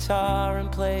guitar and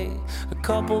play a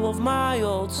couple of my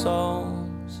old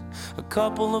songs, a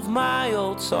couple of my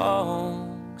old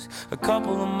songs, a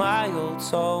couple of my old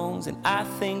songs. And I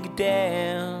think,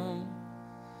 damn,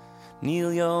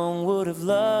 Neil Young would have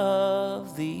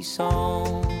loved these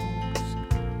songs.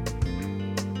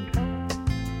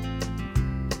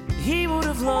 He would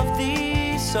have loved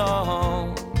these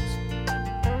songs.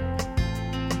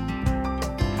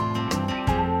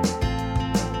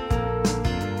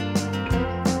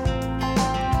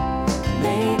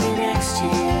 Maybe next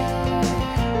year,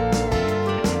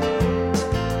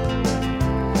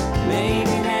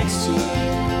 maybe next year,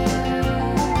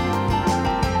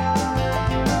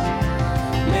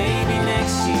 maybe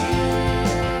next year,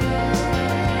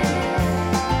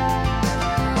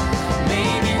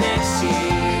 maybe next year.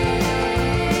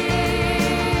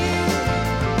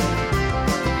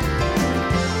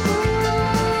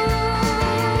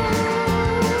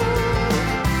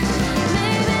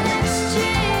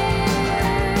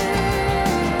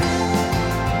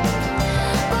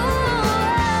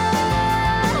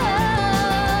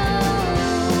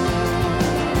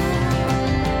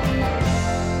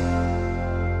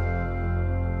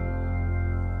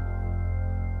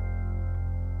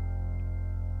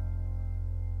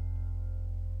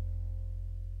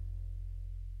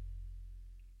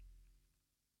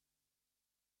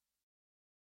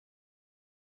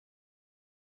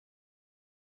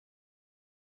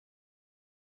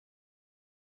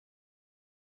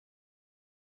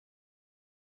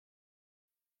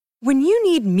 When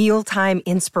you need mealtime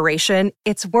inspiration,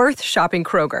 it's worth shopping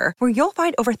Kroger, where you'll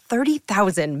find over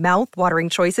 30,000 mouth-watering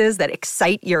choices that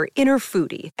excite your inner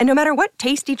foodie. And no matter what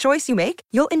tasty choice you make,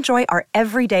 you'll enjoy our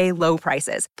everyday low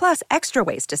prices, plus extra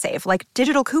ways to save, like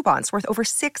digital coupons worth over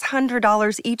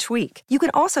 $600 each week. You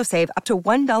can also save up to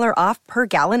 $1 off per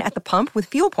gallon at the pump with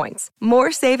fuel points.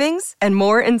 More savings and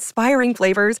more inspiring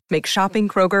flavors make shopping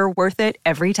Kroger worth it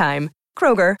every time.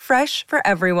 Kroger, fresh for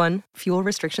everyone. Fuel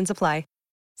restrictions apply.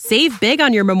 Save big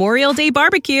on your Memorial Day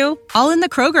barbecue, all in the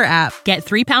Kroger app. Get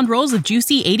 3-pound rolls of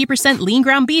juicy 80% lean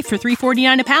ground beef for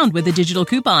 $3.49 a pound with a digital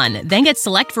coupon. Then get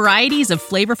select varieties of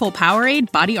flavorful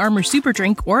Powerade, Body Armor Super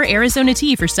Drink, or Arizona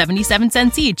tea for 77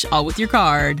 cents each, all with your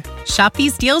card. Shop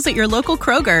these deals at your local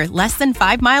Kroger, less than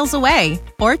 5 miles away.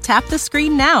 Or tap the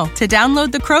screen now to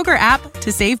download the Kroger app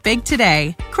to save big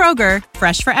today. Kroger,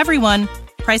 fresh for everyone.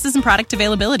 Prices and product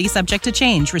availability subject to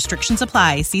change. Restrictions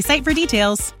apply. See site for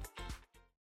details.